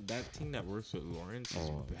 Lawrence, that thing that works with Lawrence is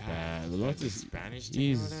bad. bad. Lawrence is Spanish.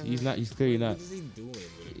 Thing or whatever. he's clearly not. What is he doing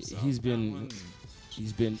with himself?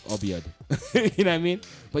 He's been obiad. You know what I mean?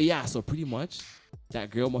 But yeah, so pretty much that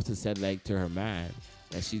girl must have said like to her man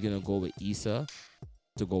that she's gonna go with Issa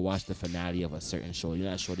to go watch the finale of a certain show. You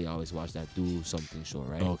know that show they always watch, that do something show,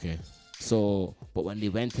 right? Okay. So, but when they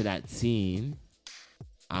went to that scene,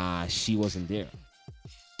 she wasn't there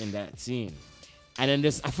in that scene. And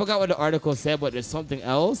then I forgot what the article said, but there's something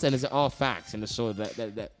else, and it's all facts in the show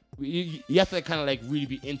that you have to kind of like really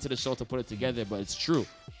be into the show to put it together, but it's true.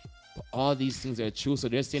 But all these things are true. So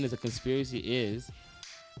they're saying that the conspiracy is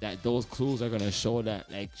that those clues are gonna show that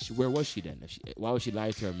like where was she then? Why would she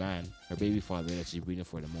lie to her man, her baby father that she's breathing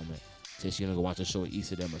for the moment? Say she's gonna go watch a show with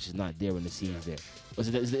Issa then, but she's not there when the scene's there.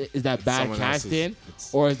 Is that bad casting,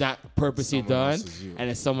 or is that purposely done? And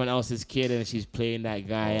it's someone else's kid and she's playing that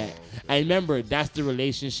guy. And remember, that's the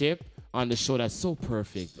relationship on the show that's so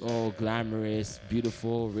perfect. Oh, glamorous,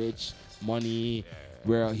 beautiful, rich, money.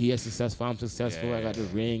 Where he is successful, I'm successful. I got the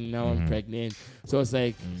ring, now I'm pregnant. So it's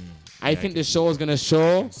like, I think the show is gonna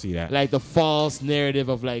show like the false narrative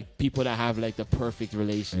of like people that have like the perfect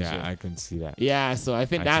relationship. Yeah, I can see that. Yeah, so I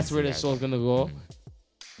think that's where the show's gonna go.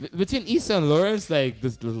 Between Issa and Lawrence, like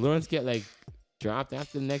does Lawrence get like dropped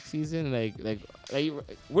after the next season? Like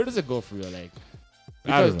where does it go for real? Like,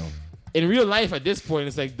 I don't know. In real life, at this point,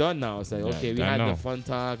 it's like done now. It's like, Yeah, okay, we I had know. the fun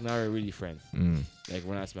talk. Now we're really friends. Like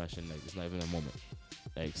we're not smashing. Like it's not even a moment.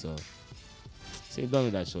 Like so. So you're done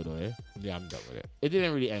with that show though, eh? Yeah, I'm done with it. It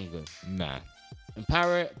didn't really end good. Nah. And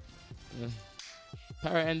Power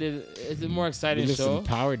ended. It's a more exciting show.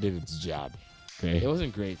 Power did its job. Okay. It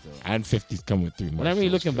wasn't great though. And 50's come with 3 more. When I'm really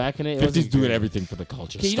shows, looking but back in it, 50's wasn't doing great. everything for the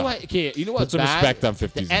culture. Okay, you know Stop. what? Okay, you know what's Put some bad? respect on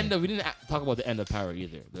 50's. The end of we didn't talk about the end of Power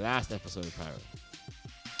either. The last episode of Power.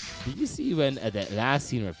 Did you see when at that last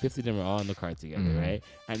scene where 50 of them are all in the car together, right?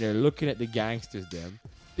 And they're looking at the gangsters.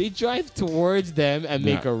 They drive towards them and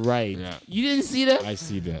make a right. Yeah. You didn't see that? I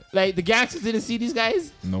see that. Like the gangsters didn't see these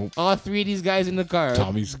guys? Nope. All 3 of these guys in the car.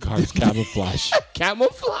 Tommy's car's camouflage.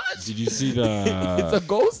 Camouflage? Did you see It's the? a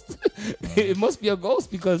ghost. It must be a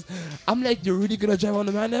ghost because I'm like, you're really gonna drive on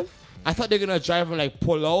the man them? I thought they're gonna drive and like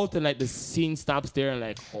pull out and like the scene stops there and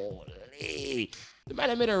like, holy, the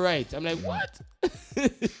man made it right. I'm like, what?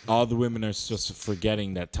 All the women are just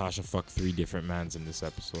forgetting that Tasha fucked 3 different mans in this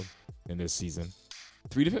episode, in this season.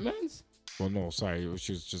 3 different mans? Well, no, sorry,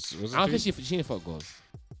 she was just. Was it I don't 3? think she didn't fuck ghosts.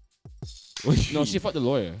 What do you No, mean? she fucked the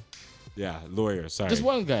lawyer. Yeah, lawyer. Sorry. Just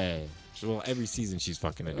one guy. Well, every season she's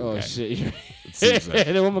fucking a new Oh guy. shit! It seems like.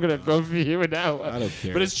 The woman gonna come for you with that one. I don't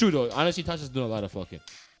care. But it's true though. Honestly, Tasha's doing a lot of fucking,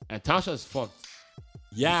 and Tasha's fucked.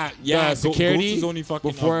 Yeah. security Ghost is only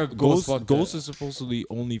fucking before Ghost fucked Ghost her. is supposedly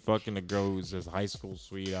only fucking a girl who's his high school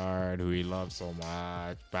sweetheart who he loved so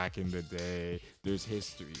much back in the day. There's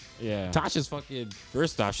history. Yeah. Tasha's fucking.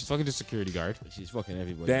 First off, she's fucking the security guard. She's fucking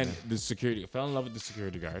everybody. Then man. the security fell in love with the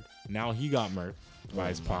security guard. Now he got murked by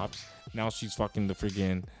his pops. Now she's fucking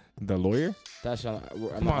the lawyer. Tasha,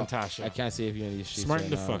 Come on, Tasha. I can't say if you're in these streets. Smarten right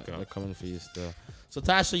the now. fuck up. They're coming for you still. So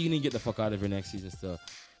Tasha, you need to get the fuck out of here next season still.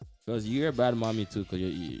 Because you're a bad mommy too. Because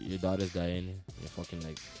your daughter's dying. You're fucking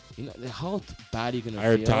like, you know, how bad are you gonna I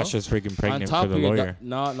heard feel? Tasha's freaking On pregnant top for the of your lawyer.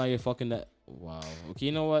 now you're fucking that. Wow. Okay,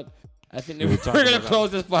 you know what? I think We we're were talking gonna about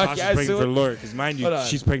close this Tasha's podcast pregnant for the soon. lawyer because mind Hold you, on.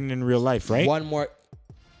 she's pregnant in real life, right? One more.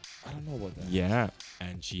 I don't know about that. Yeah,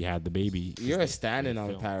 and she had the baby. You're a standing on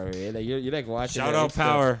film. Power, eh? Like you're like watching. Shout it out and stuff.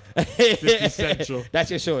 Power. 50 Central.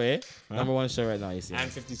 That's your show, eh? Number 1 show right now. You see. And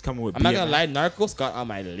 50's coming with. I'm not BMF. gonna lie, Narcos got on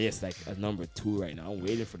my list like at number 2 right now. I'm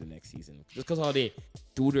waiting for the next season just because all they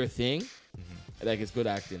do their thing. Like it's good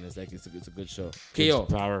acting. It's like it's a good show. KO.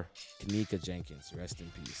 Power. Kanika Jenkins, rest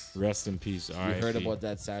in peace. Rest in peace. All right. You heard about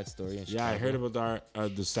that sad story in Chicago? Yeah, I heard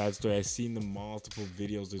about the sad story. I've seen the multiple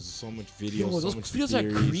videos. There's so much videos. Yo, so those much videos are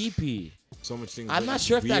theories, creepy. So much things. I'm but not it's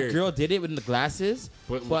sure if that weird. girl did it with the glasses,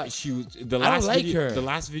 but she was the I don't last like video, her. The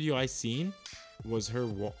last video I seen was her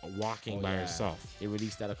walking Oh, by yeah. herself. They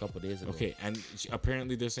released that a couple days ago. Okay, and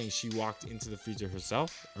apparently they're saying she walked into the freezer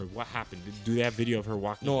herself, or what happened? Do they have video of her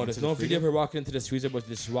walking? No, into there's the no freezer? video of her walking into the freezer, but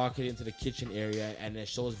she's walking into the kitchen area, and it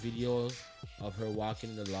shows videos of her walking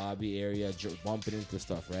in the lobby area, bumping into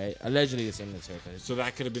stuff, right? Allegedly, the same as her. 'Cause So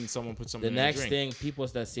that could have been someone put something the in her next drink. thing, people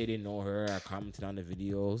that say they know her are commenting on the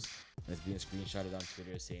videos. That's being screenshotted on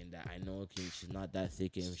Twitter saying that I know okay, she's not that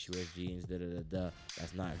thick and she wears jeans, da da da da.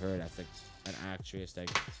 That's not her. That's like an actress, like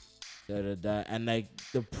da da da. And like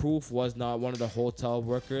the proof was not one of the hotel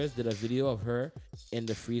workers did a video of her in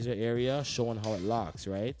the freezer area showing how it locks,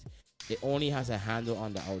 right? It only has a handle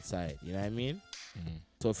on the outside. You know what I mean?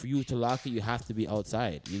 So for you to lock it, you have to be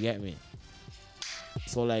outside. You get me?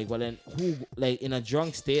 So like, well then, who like in a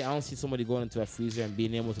drunk state? I don't see somebody going into a freezer and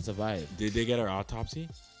being able to survive. Did they get her autopsy?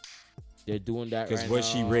 They're doing that Because right was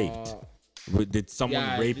she now. raped? Did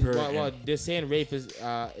someone rape her? Well, they're saying rape is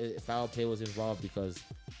foul play was involved because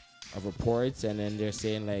of reports, and then they're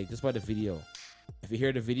saying like just by the video. If you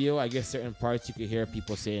hear the video, I guess certain parts you could hear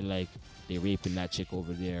people saying like they raping that chick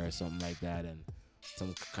over there or something like that, and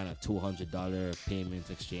some kind of $200 payment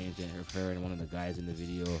exchange and her and one of the guys in the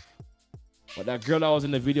video. But that girl that was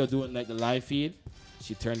in the video doing like the live feed,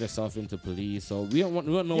 she turned herself into police. So we don't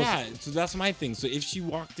know. Yeah, so that's my thing. So if she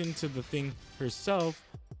walked into the thing herself,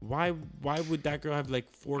 why would that girl have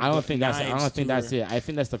like four? I don't think that's her? it. I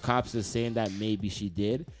think that's the cops is saying that maybe she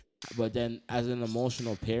did. But then as an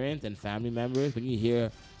emotional parent and family members, when you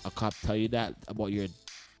hear a cop tell you that about your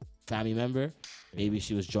family member, maybe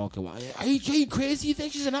she was drunk and are you crazy? You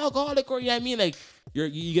think she's an alcoholic or you know what I mean? Like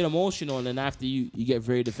you get emotional and then after you get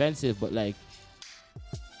very defensive, but like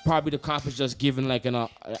probably the cop is just giving like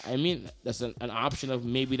that's an option of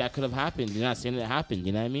maybe that could have happened. You're not saying it happened,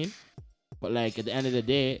 you know what I mean? But like at the end of the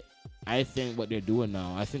day, I think what they're doing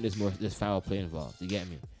now, I think there's foul play involved. You get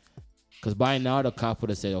me? Because by now the cop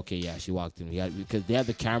would have said, okay, yeah, she walked in. Because they had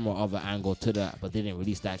the camera of an angle to that, but they didn't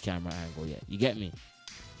release that camera angle yet. You get me?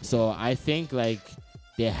 So I think like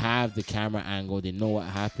they have the camera angle. They know what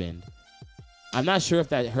happened. I'm not sure if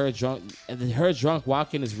that her drunk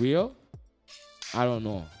walking is real. I don't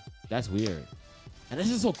know. That's weird. And this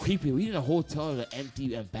is so creepy. We in a hotel in an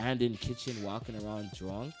empty, abandoned kitchen walking around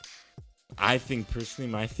drunk. I think personally,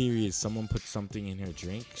 my theory is someone put something in her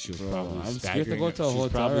drink. She was probably I'm scared staggering. to go to a She's hotel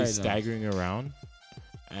probably right now. staggering around,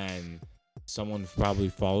 and someone probably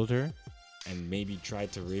followed her, and maybe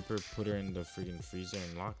tried to rape her, put her in the freaking freezer,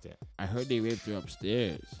 and locked it. I heard they raped her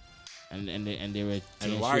upstairs. And they were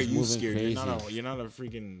And she why are was you moving scared? crazy. You're not a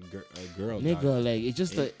freaking girl, Nigga, dog. like it's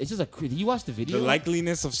just a. Did you watch the video? The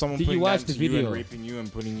likeliness of someone Did you putting watch that the into you video? and raping you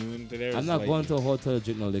and putting you into there. I'm is not like- going to a hotel to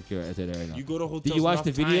drink no liquor right there right now. You go to hotels. Did you watch enough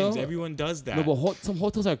the video? times. Everyone does that. No, but some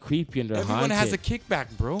hotels are creepy and they're Everyone haunted. has a kickback,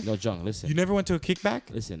 bro. No, John, listen. You never went to a kickback?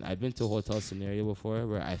 Listen, I've been to a hotel scenario before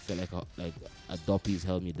where I felt like a dopey's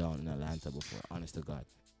held me down in Atlanta before. Honest to God.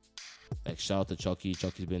 Like shout out to Chucky.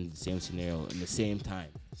 Chucky's been in the same scenario in the same time.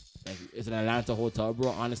 Like it's an Atlanta hotel, bro.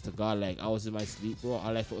 Honest to God, like I was in my sleep, bro.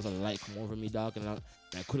 All I felt was a light come over me, dog, and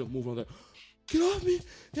I couldn't move. I was like, get off me,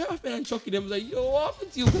 get off me. And Chucky them was like, yo, what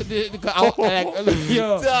happened to you?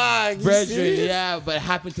 Yo, Dog, you brethren, serious? yeah. But I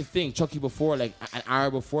happened to think Chucky before, like an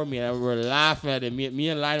hour before me, and we were laughing at it. Me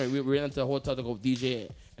and Lionel, we were into the hotel to go DJ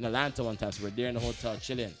in Atlanta one time, so we're there in the hotel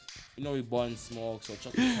chilling. You know, we bun smoke, so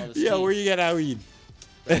Chucky was falling asleep. Yeah, where you get that weed?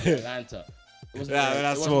 Atlanta. It wasn't Nah, the-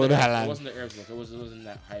 that's it wasn't small, the- that It wasn't the herbs book. It wasn't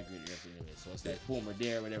that high grade herbs anyway. So it's like boom, we're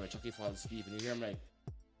there, whatever. Chucky falls asleep, and you hear him like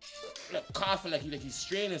coughing, like he's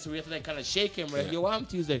straining. So we have to like kind of shake him. Right? Yeah. Yo, I'm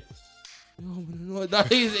Tuesday. Yo, no,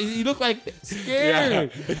 he looked like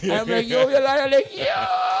scared. And I'm like, yo, you're like,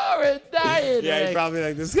 yo, we're dying. Yeah, like, you're probably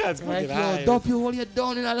like, this guy's I'm like, fucking high. yo, dump you hold you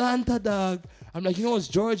down in Atlanta, dog. I'm like, you know, it's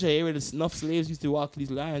Georgia, where the snuff slaves used to walk these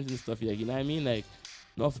lands and stuff. Like, you know what I mean? Like,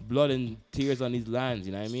 enough blood and tears on these lands,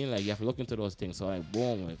 you know what I mean? Like, you have to look into those things. So, like,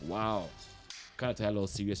 boom, like, wow. Kind of had a little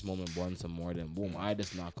serious moment, born some more, then boom, I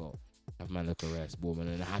just knock out. Have my liquor rest, boom. And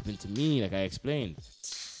then it happened to me, like I explained.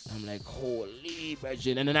 I'm like, holy,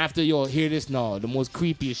 brethren. And then after, yo, hear this now, the most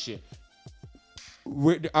creepiest shit.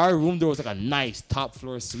 Our room there was like a nice top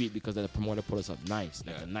floor suite because the promoter put us up nice.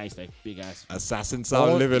 Like a nice, like, big ass. Assassin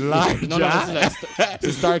sound living large. No, this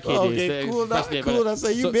is like Starcade Okay, days. cool, Fresh day, but, cool. That's how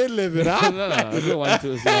you been living, no, huh? no, I don't want to,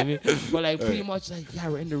 you know what I mean? But like pretty much like, yeah,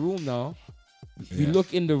 we're in the room now. If you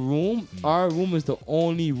look in the room, our room is the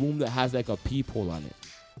only room that has like a peephole on it.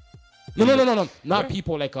 No. Not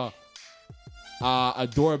peephole, like a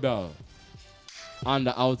doorbell on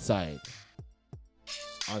the outside.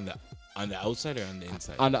 On the outside or on the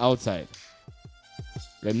inside? On the outside.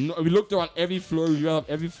 Like, we looked around every floor. We ran up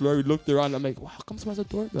every floor. We looked around. I'm like, wow, how come someone has a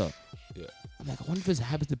doorbell? Yeah. I'm like, I wonder if this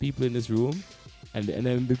happens to people in this room. And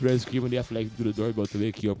then Big Red scream when they have to like do the doorbell to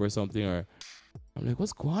wake you up or something. Or I'm like,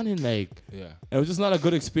 what's going on in like? Yeah. It was just not a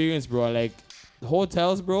good experience, bro. Like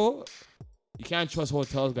hotels, bro. You can't trust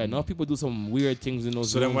hotels, guy. Now people do some weird things in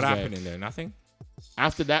those. So rooms, then what guy. happened in there? Nothing?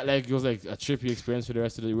 After that, like it was like a trippy experience for the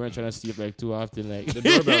rest of the day. We weren't trying to sleep like too often. Like The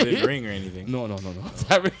doorbell didn't ring or anything. No.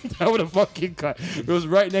 That would have fucking cut. It was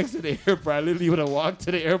right next to the airport. I literally would have walked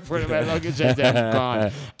to the airport and my luggage and said,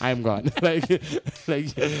 I'm gone.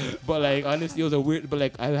 But like honestly, it was a weird. But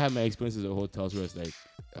like I had my experiences at hotels where it's like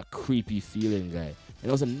a creepy feeling, guy. And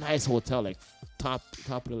it was a nice hotel, like top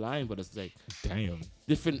of the line, but it's like Damn.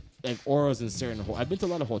 different like auras in certain. I've been to a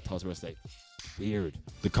lot of hotels where it's like weird.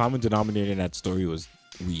 The common denominator in that story was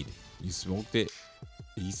weed. You smoked it.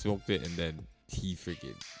 He smoked it, and then he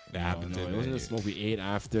freaking that happened to It him. wasn't a smoke we ate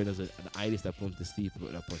after. There's an itis that put him to sleep,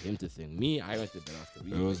 that put him to think. Me, I went to bed after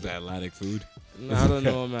weed. It was the Atlantic food. I don't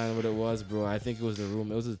know, man, what it was, bro. I think it was the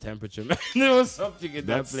room. It was the temperature, man. There was something in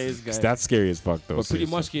that place, guys. That's scary as fuck, though. But pretty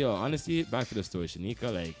seriously. much, yo, honestly, back to the story.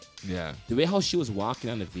 Shanika, like, Yeah. the way how she was walking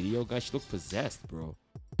on the video, guys, she looked possessed, bro.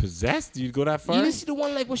 Possessed? You'd go that far? You didn't see the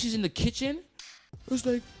one, like, when she's in the kitchen? It was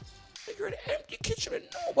like you're in an empty kitchen and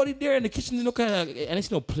nobody there in the kitchen. Didn't look at and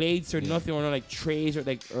it's no plates or nothing, or no like trays or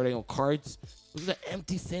like cards. It was an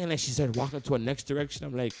empty thing. Like she started walking to a next direction.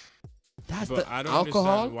 I'm like, that's But the I don't alcohol.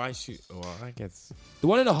 understand why she. Well, I guess. The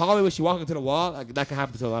one in the hallway where she walking to the wall, like, that can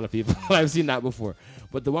happen to a lot of people. I've seen that before.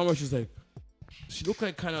 But the one where she's like, she looked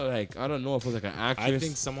like kind of like, I don't know if it was like an actress. I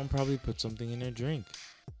think someone probably put something in her drink.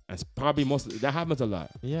 That's probably that happens a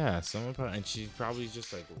lot. Yeah, someone probably, and she probably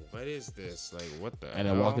just like, what is this? Like, what the? And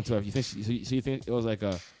hell? then walk into her. You think so you think it was like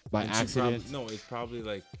a by And she accident? no, it's probably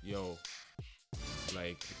like, yo,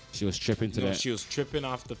 like, She was tripping to no, that. she was tripping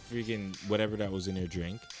off the freaking whatever that was in her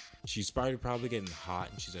drink. She started probably getting hot,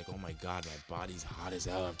 and she's like, oh my god, my body's hot as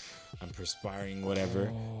hell. I'm perspiring,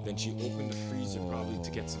 whatever. Then she opened the freezer probably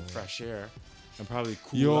to get some fresh air. And probably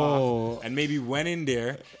cool off, and maybe went in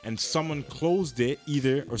there, and someone closed it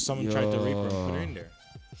either, or someone tried to rape her and put her in there.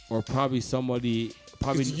 Or probably somebody,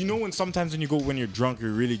 You know when sometimes when you're drunk,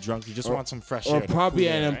 you're really drunk, you just want some fresh air. or probably to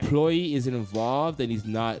cool an air, right? employee is involved and he's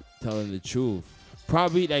not telling the truth.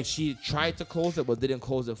 Probably like she tried to close it but didn't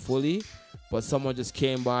close it fully. But someone just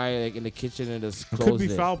came by like in the kitchen and just closed it. Could be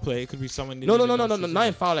foul play. It could be someone. No, not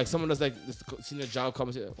in foul. Like someone that's like just seen the job come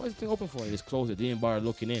and say, "Why is the thing open for?" And just close it. They didn't bother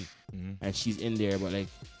looking in, and she's in there.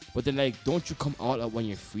 But then like, don't you come out when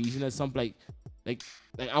you're freezing or something? Like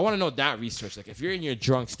I want to know that research. Like if you're in your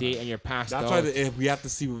drunk state and you're passed That's out, why we have to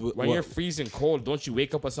see when you're freezing cold, don't you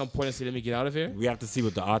wake up at some point and say, "Let me get out of here"? we have to see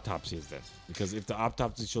what the autopsy is then, because if the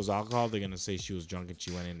autopsy shows alcohol, they're gonna say she was drunk and she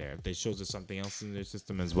went in there. If they shows there's something else in their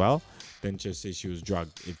system as well, then just say she was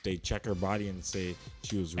drugged. If they check her body and say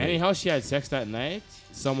she was raped. Anyhow, she had sex that night.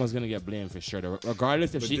 Someone's gonna get blamed for sure,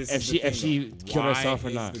 regardless if But she this is the if she thing, though. killed herself or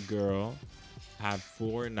Why not. does the girl have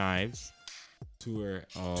 4 knives to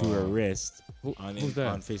her wrist who's that?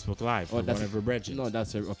 on Facebook Live for that's one of her brethren? No,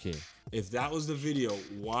 that's her. Okay. If that was the video,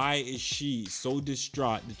 why is she so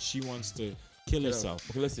distraught that she wants to kill herself?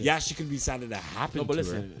 Okay, listen. Yeah, she could be sad that that happened No, but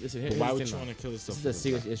to her. listen. But Here's why the would thing she now. want to kill herself? This is a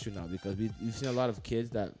serious issue now because we've seen a lot of kids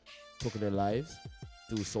that took their lives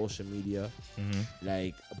through social media,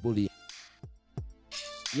 like bullying.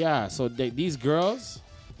 Yeah, so these girls,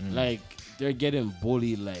 like they're getting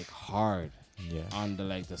bullied like hard on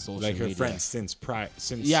the social like her media. friends since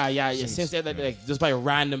Since they're like just by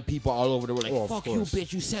random people all over the world, like Oh, of fuck you, course.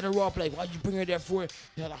 bitch, you set her up, like why'd you bring her there for?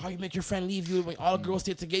 Like, how you make your friend leave you when all girls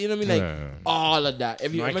stay together? You know what I mean? Like all of that.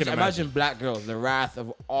 If you No, I can imagine black girls, the wrath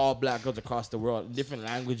of all black girls across the world, different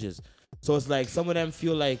languages. So it's like some of them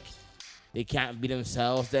feel like they can't be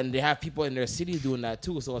themselves. Then they have people in their city doing that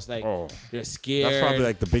too. So it's like they're scared. That's probably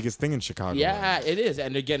like the biggest thing in Chicago. Yeah, it is,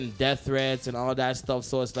 and they're getting death threats and all that stuff.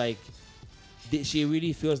 So it's like she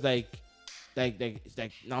really feels like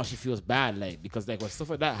now she feels bad, like because like when stuff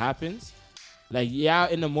like that happens, like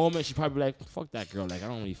in the moment she probably like fuck that girl, like I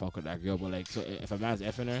don't really fuck with that girl, but like so if a man's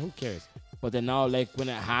effing her, who cares? But then now like when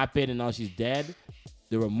it happened and now she's dead,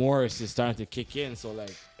 the remorse is starting to kick in. So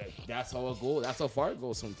like that's how it goes. That's how far it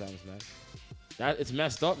goes sometimes, man. That it's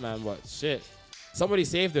messed up, man. But shit, somebody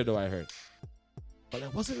saved her though. I heard. But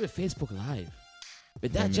like, what's it with Facebook Live?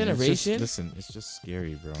 But that I mean, generation, listen, it's just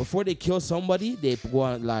scary, bro. before they kill somebody, they go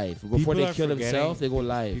on live. Before they kill themselves, they go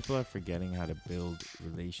live. People are forgetting how to build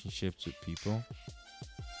relationships with people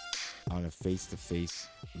on a face-to-face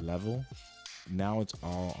level. Now it's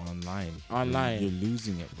all online. Online. You're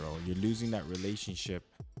losing it, bro. You're losing that relationship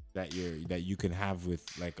that you can have with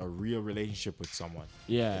like a real relationship with someone.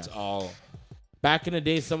 Yeah. It's all Back in the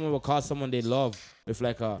day, someone would call someone they love with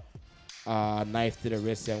like a knife to the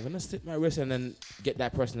wrist. Say, I'm gonna slit my wrist and then get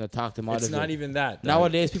that person to talk them out of it. It's not even that.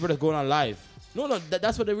 Nowadays, people are just going on live. No,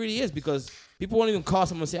 that's what it really is, because people won't even call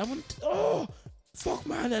someone and say, I want fuck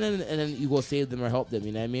man, and then you go save them or help them,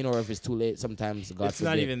 you know what I mean? Or if it's too late, sometimes God It's forbid.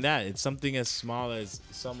 not even that. It's something as small as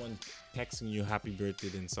someone texting you happy birthday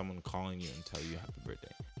than someone calling you and tell you happy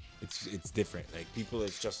birthday. It's different. Like people,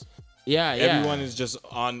 it's just everyone is just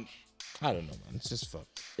on. I don't know, man. It's just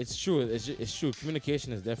fucked. It's true. It's true.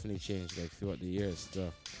 Communication has definitely changed like throughout the years.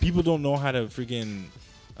 So. People don't know how to freaking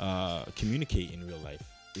communicate in real life.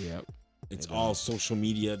 Yep. It's all social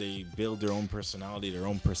media. They build their own personality, their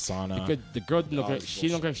own persona. Because the girl didn't look All like, this she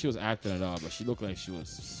didn't look bullshit. like she was acting at all, but she looked like she was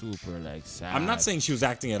super like sad. I'm not saying she was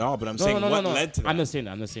acting at all, but I'm saying what led to that. I'm not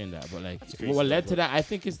saying that. But like crazy, what led bro. to that, I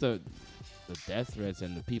think, is the death threats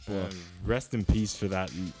and the people. Rest in peace for that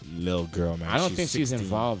little girl, man. I don't think she's 16.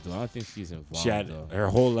 involved though. I don't think she's involved. She had though. her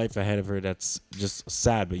whole life ahead of her. That's just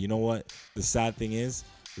sad. But you know what? The sad thing is,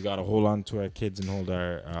 we gotta hold on to our kids and hold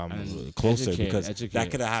our And closer, educate, because educate.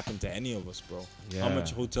 that could have happened to any of us, bro. Yeah. How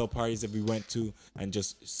much hotel parties that we went to and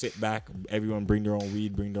just sit back, everyone bring their own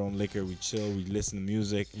weed, bring their own liquor, we chill, we listen to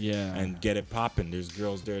music, Yeah. and get it popping. There's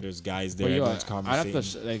girls there, there's guys there, But yo, everyone's I have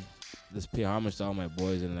conversating. to like just pay homage to all my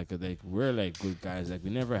boys, and like we're like good guys. Like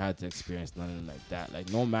we never had to experience nothing like that. Like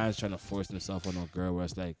no man's trying to force himself on no girl where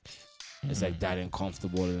it's like like that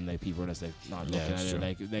uncomfortable, and like people are just like not looking that's at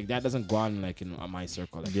true. it. Like that doesn't go on like in my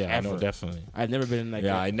circle. Like Yeah, I know, ever. definitely. I've never been in like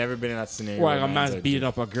Yeah, that. I've never been in that scenario. Or like where a man's like, beating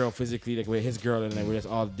up a girl physically, like with his girl, and like we're just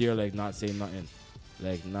all there, like not saying nothing.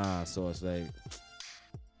 Like nah, so it's like,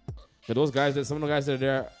 but those guys some of the guys that are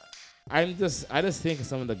there, I just think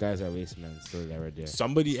some of the guys are waste men still that are there.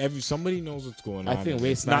 Somebody knows what's going I on. think and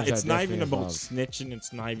waste it's not. mans It's are not even definitely about involved. snitching.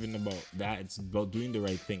 It's not even about that. It's about doing the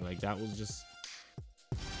right thing. Like that was just.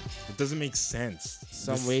 It doesn't make sense.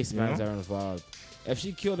 Some waste mans are involved. If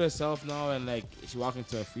she killed herself now and like she walked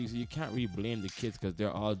into a freezer, you can't really blame the kids because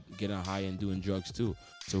they're all getting high and doing drugs too.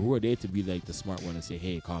 So who are they to be like the smart one and say,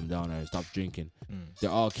 "Hey, calm down or stop drinking"?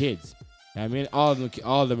 They're all kids. I mean, all of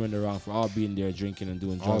them are in the wrong for all being there drinking and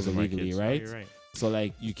doing drugs illegally, right? You're right. So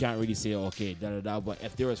like you can't really say okay, da da da. But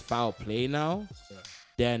if there was foul play now,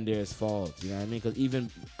 then there's fault. You know what I mean? Because even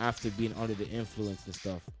after being under the influence and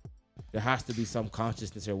stuff, there has to be some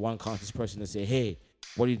consciousness or one conscious person to say, hey,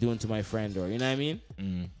 what are you doing to my friend? Or you know what I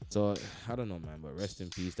mean? So I don't know, man. But rest in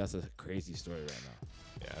peace. That's a crazy story right now.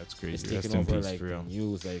 Yeah, that's crazy. It's Rest taking in over peace, like for the real.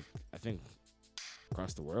 news, like I think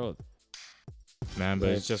across the world. Man, but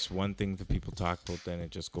Like- it's just one thing that people talk about, then it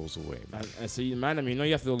just goes away, man. And so you, man, I mean, you know,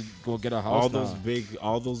 you have to go get a house.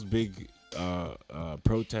 All those big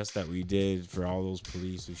protests that we did for all those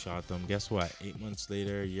police who shot them. Guess what? 8 months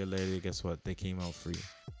later, a year later, guess what? They came out free.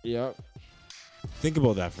 Yep. Think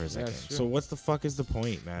about that for a second. that's true. So what's the fuck is the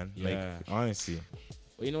point, man? Yeah. Like honestly,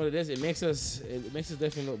 Well, you know what it is? It makes us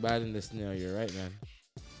definitely look bad in this scenario, right, man?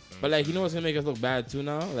 But like, you know what's gonna make us look bad too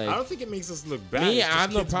now? Like, I don't think it makes us look bad. me, It's I just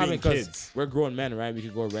have no kids problem being because kids. we're grown men, right? We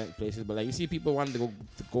could go rent places, but like, you see people wanting to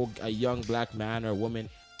go a young black man or woman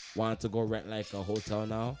wanting to go rent like a hotel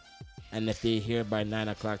now, and if they hear by 9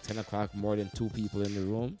 o'clock, 10 o'clock, more than 2 people in the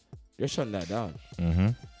room, they're shutting that down. Mm-hmm.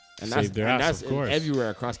 And Save their ass, that's of course.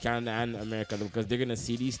 everywhere across Canada and America because they're gonna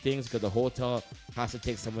see these things because the hotel has to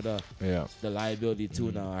take some of the liability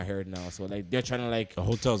too now. I heard now, so like they're trying to like The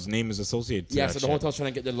hotel's name is associated to yeah. that So the shit. hotel's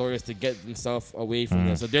trying to get the lawyers to get themselves away from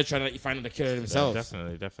them. So they're trying to find the killer Yeah, themselves.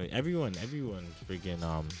 definitely. Everyone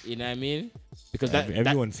freaking You know what I mean? Because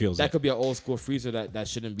everyone feels that it. could be an old school freezer that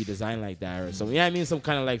shouldn't be designed like that or something. Yeah, I mean some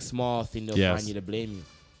kind of like small thing they'll Yes. find you to blame you.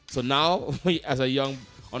 So now as a young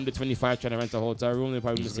under 25 trying to rent a hotel room, they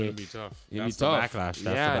probably It's say gonna be tough. it'll That's be tough. the backlash.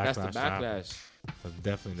 That's the that backlash. happens. That's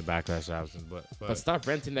definitely the backlash that happens. But stop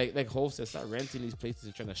renting like Hope said, stop renting these places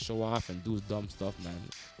and trying to show off and do dumb stuff, man.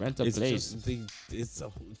 Rent a it's place. just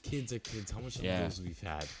kids are kids. How much of Yeah. those we've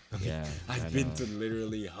had? Yeah, I I've been know. to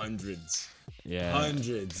literally hundreds. Yeah.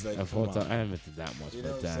 Hundreds. Like, Of come hotel, on. I haven't been to that much, You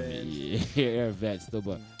know but what I'm damn, saying? yeah, vet still.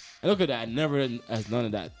 But and look at that. Never has none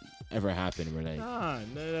of that ever happened. Where like Nah,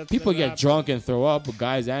 no, that's people never get happened. drunk and throw up, but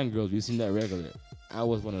guys and girls, we've seen that regular. I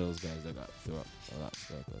was one of those guys that got throw up a lot.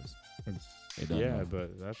 They don't Yeah, know.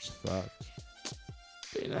 but that's fucked.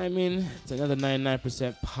 You know what I mean? It's another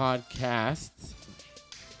 99% podcast.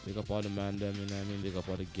 Big up all the man them, you know what I mean? Big up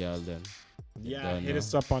all the girl them. Yeah, hit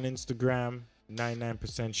us up on Instagram,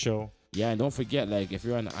 99% show. Yeah, and don't forget, like, if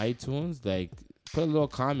you're on iTunes, like, put a little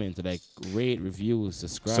comment, like, rate, review,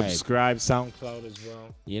 Subscribe, SoundCloud as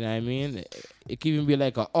well. You know what I mean? It can even be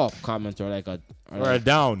like a up comment or like a Or a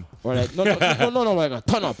down. or like no, like a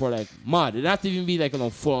ton up or like mud. It have to even be like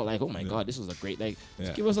full, like, oh my god, this was a great, like,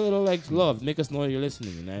 just give us a little like love, make us know you're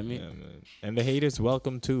listening. You know what I mean? Yeah, man. And the haters,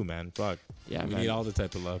 welcome too, man. Fuck. Yeah, we man. need all the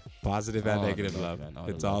type of love, positive and All the negative love, love. man. All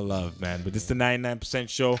the It's love. all love, man. But this is the 99%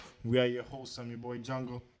 show. We are your hosts. I'm your boy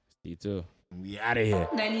Jungle. You too. We out of here.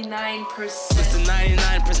 99%. 99%. It's the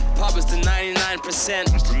 99% pub, it's the 99%.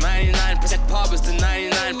 The 99% pub is the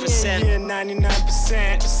 99%. Yeah,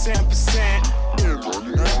 99%, percent. 99%.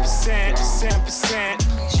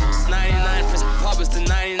 99% pub is the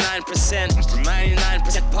 99%. The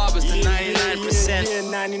 99% pub is the 99%. Yeah,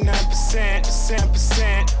 99%,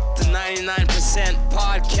 percent. The 99%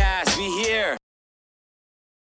 podcast, we here.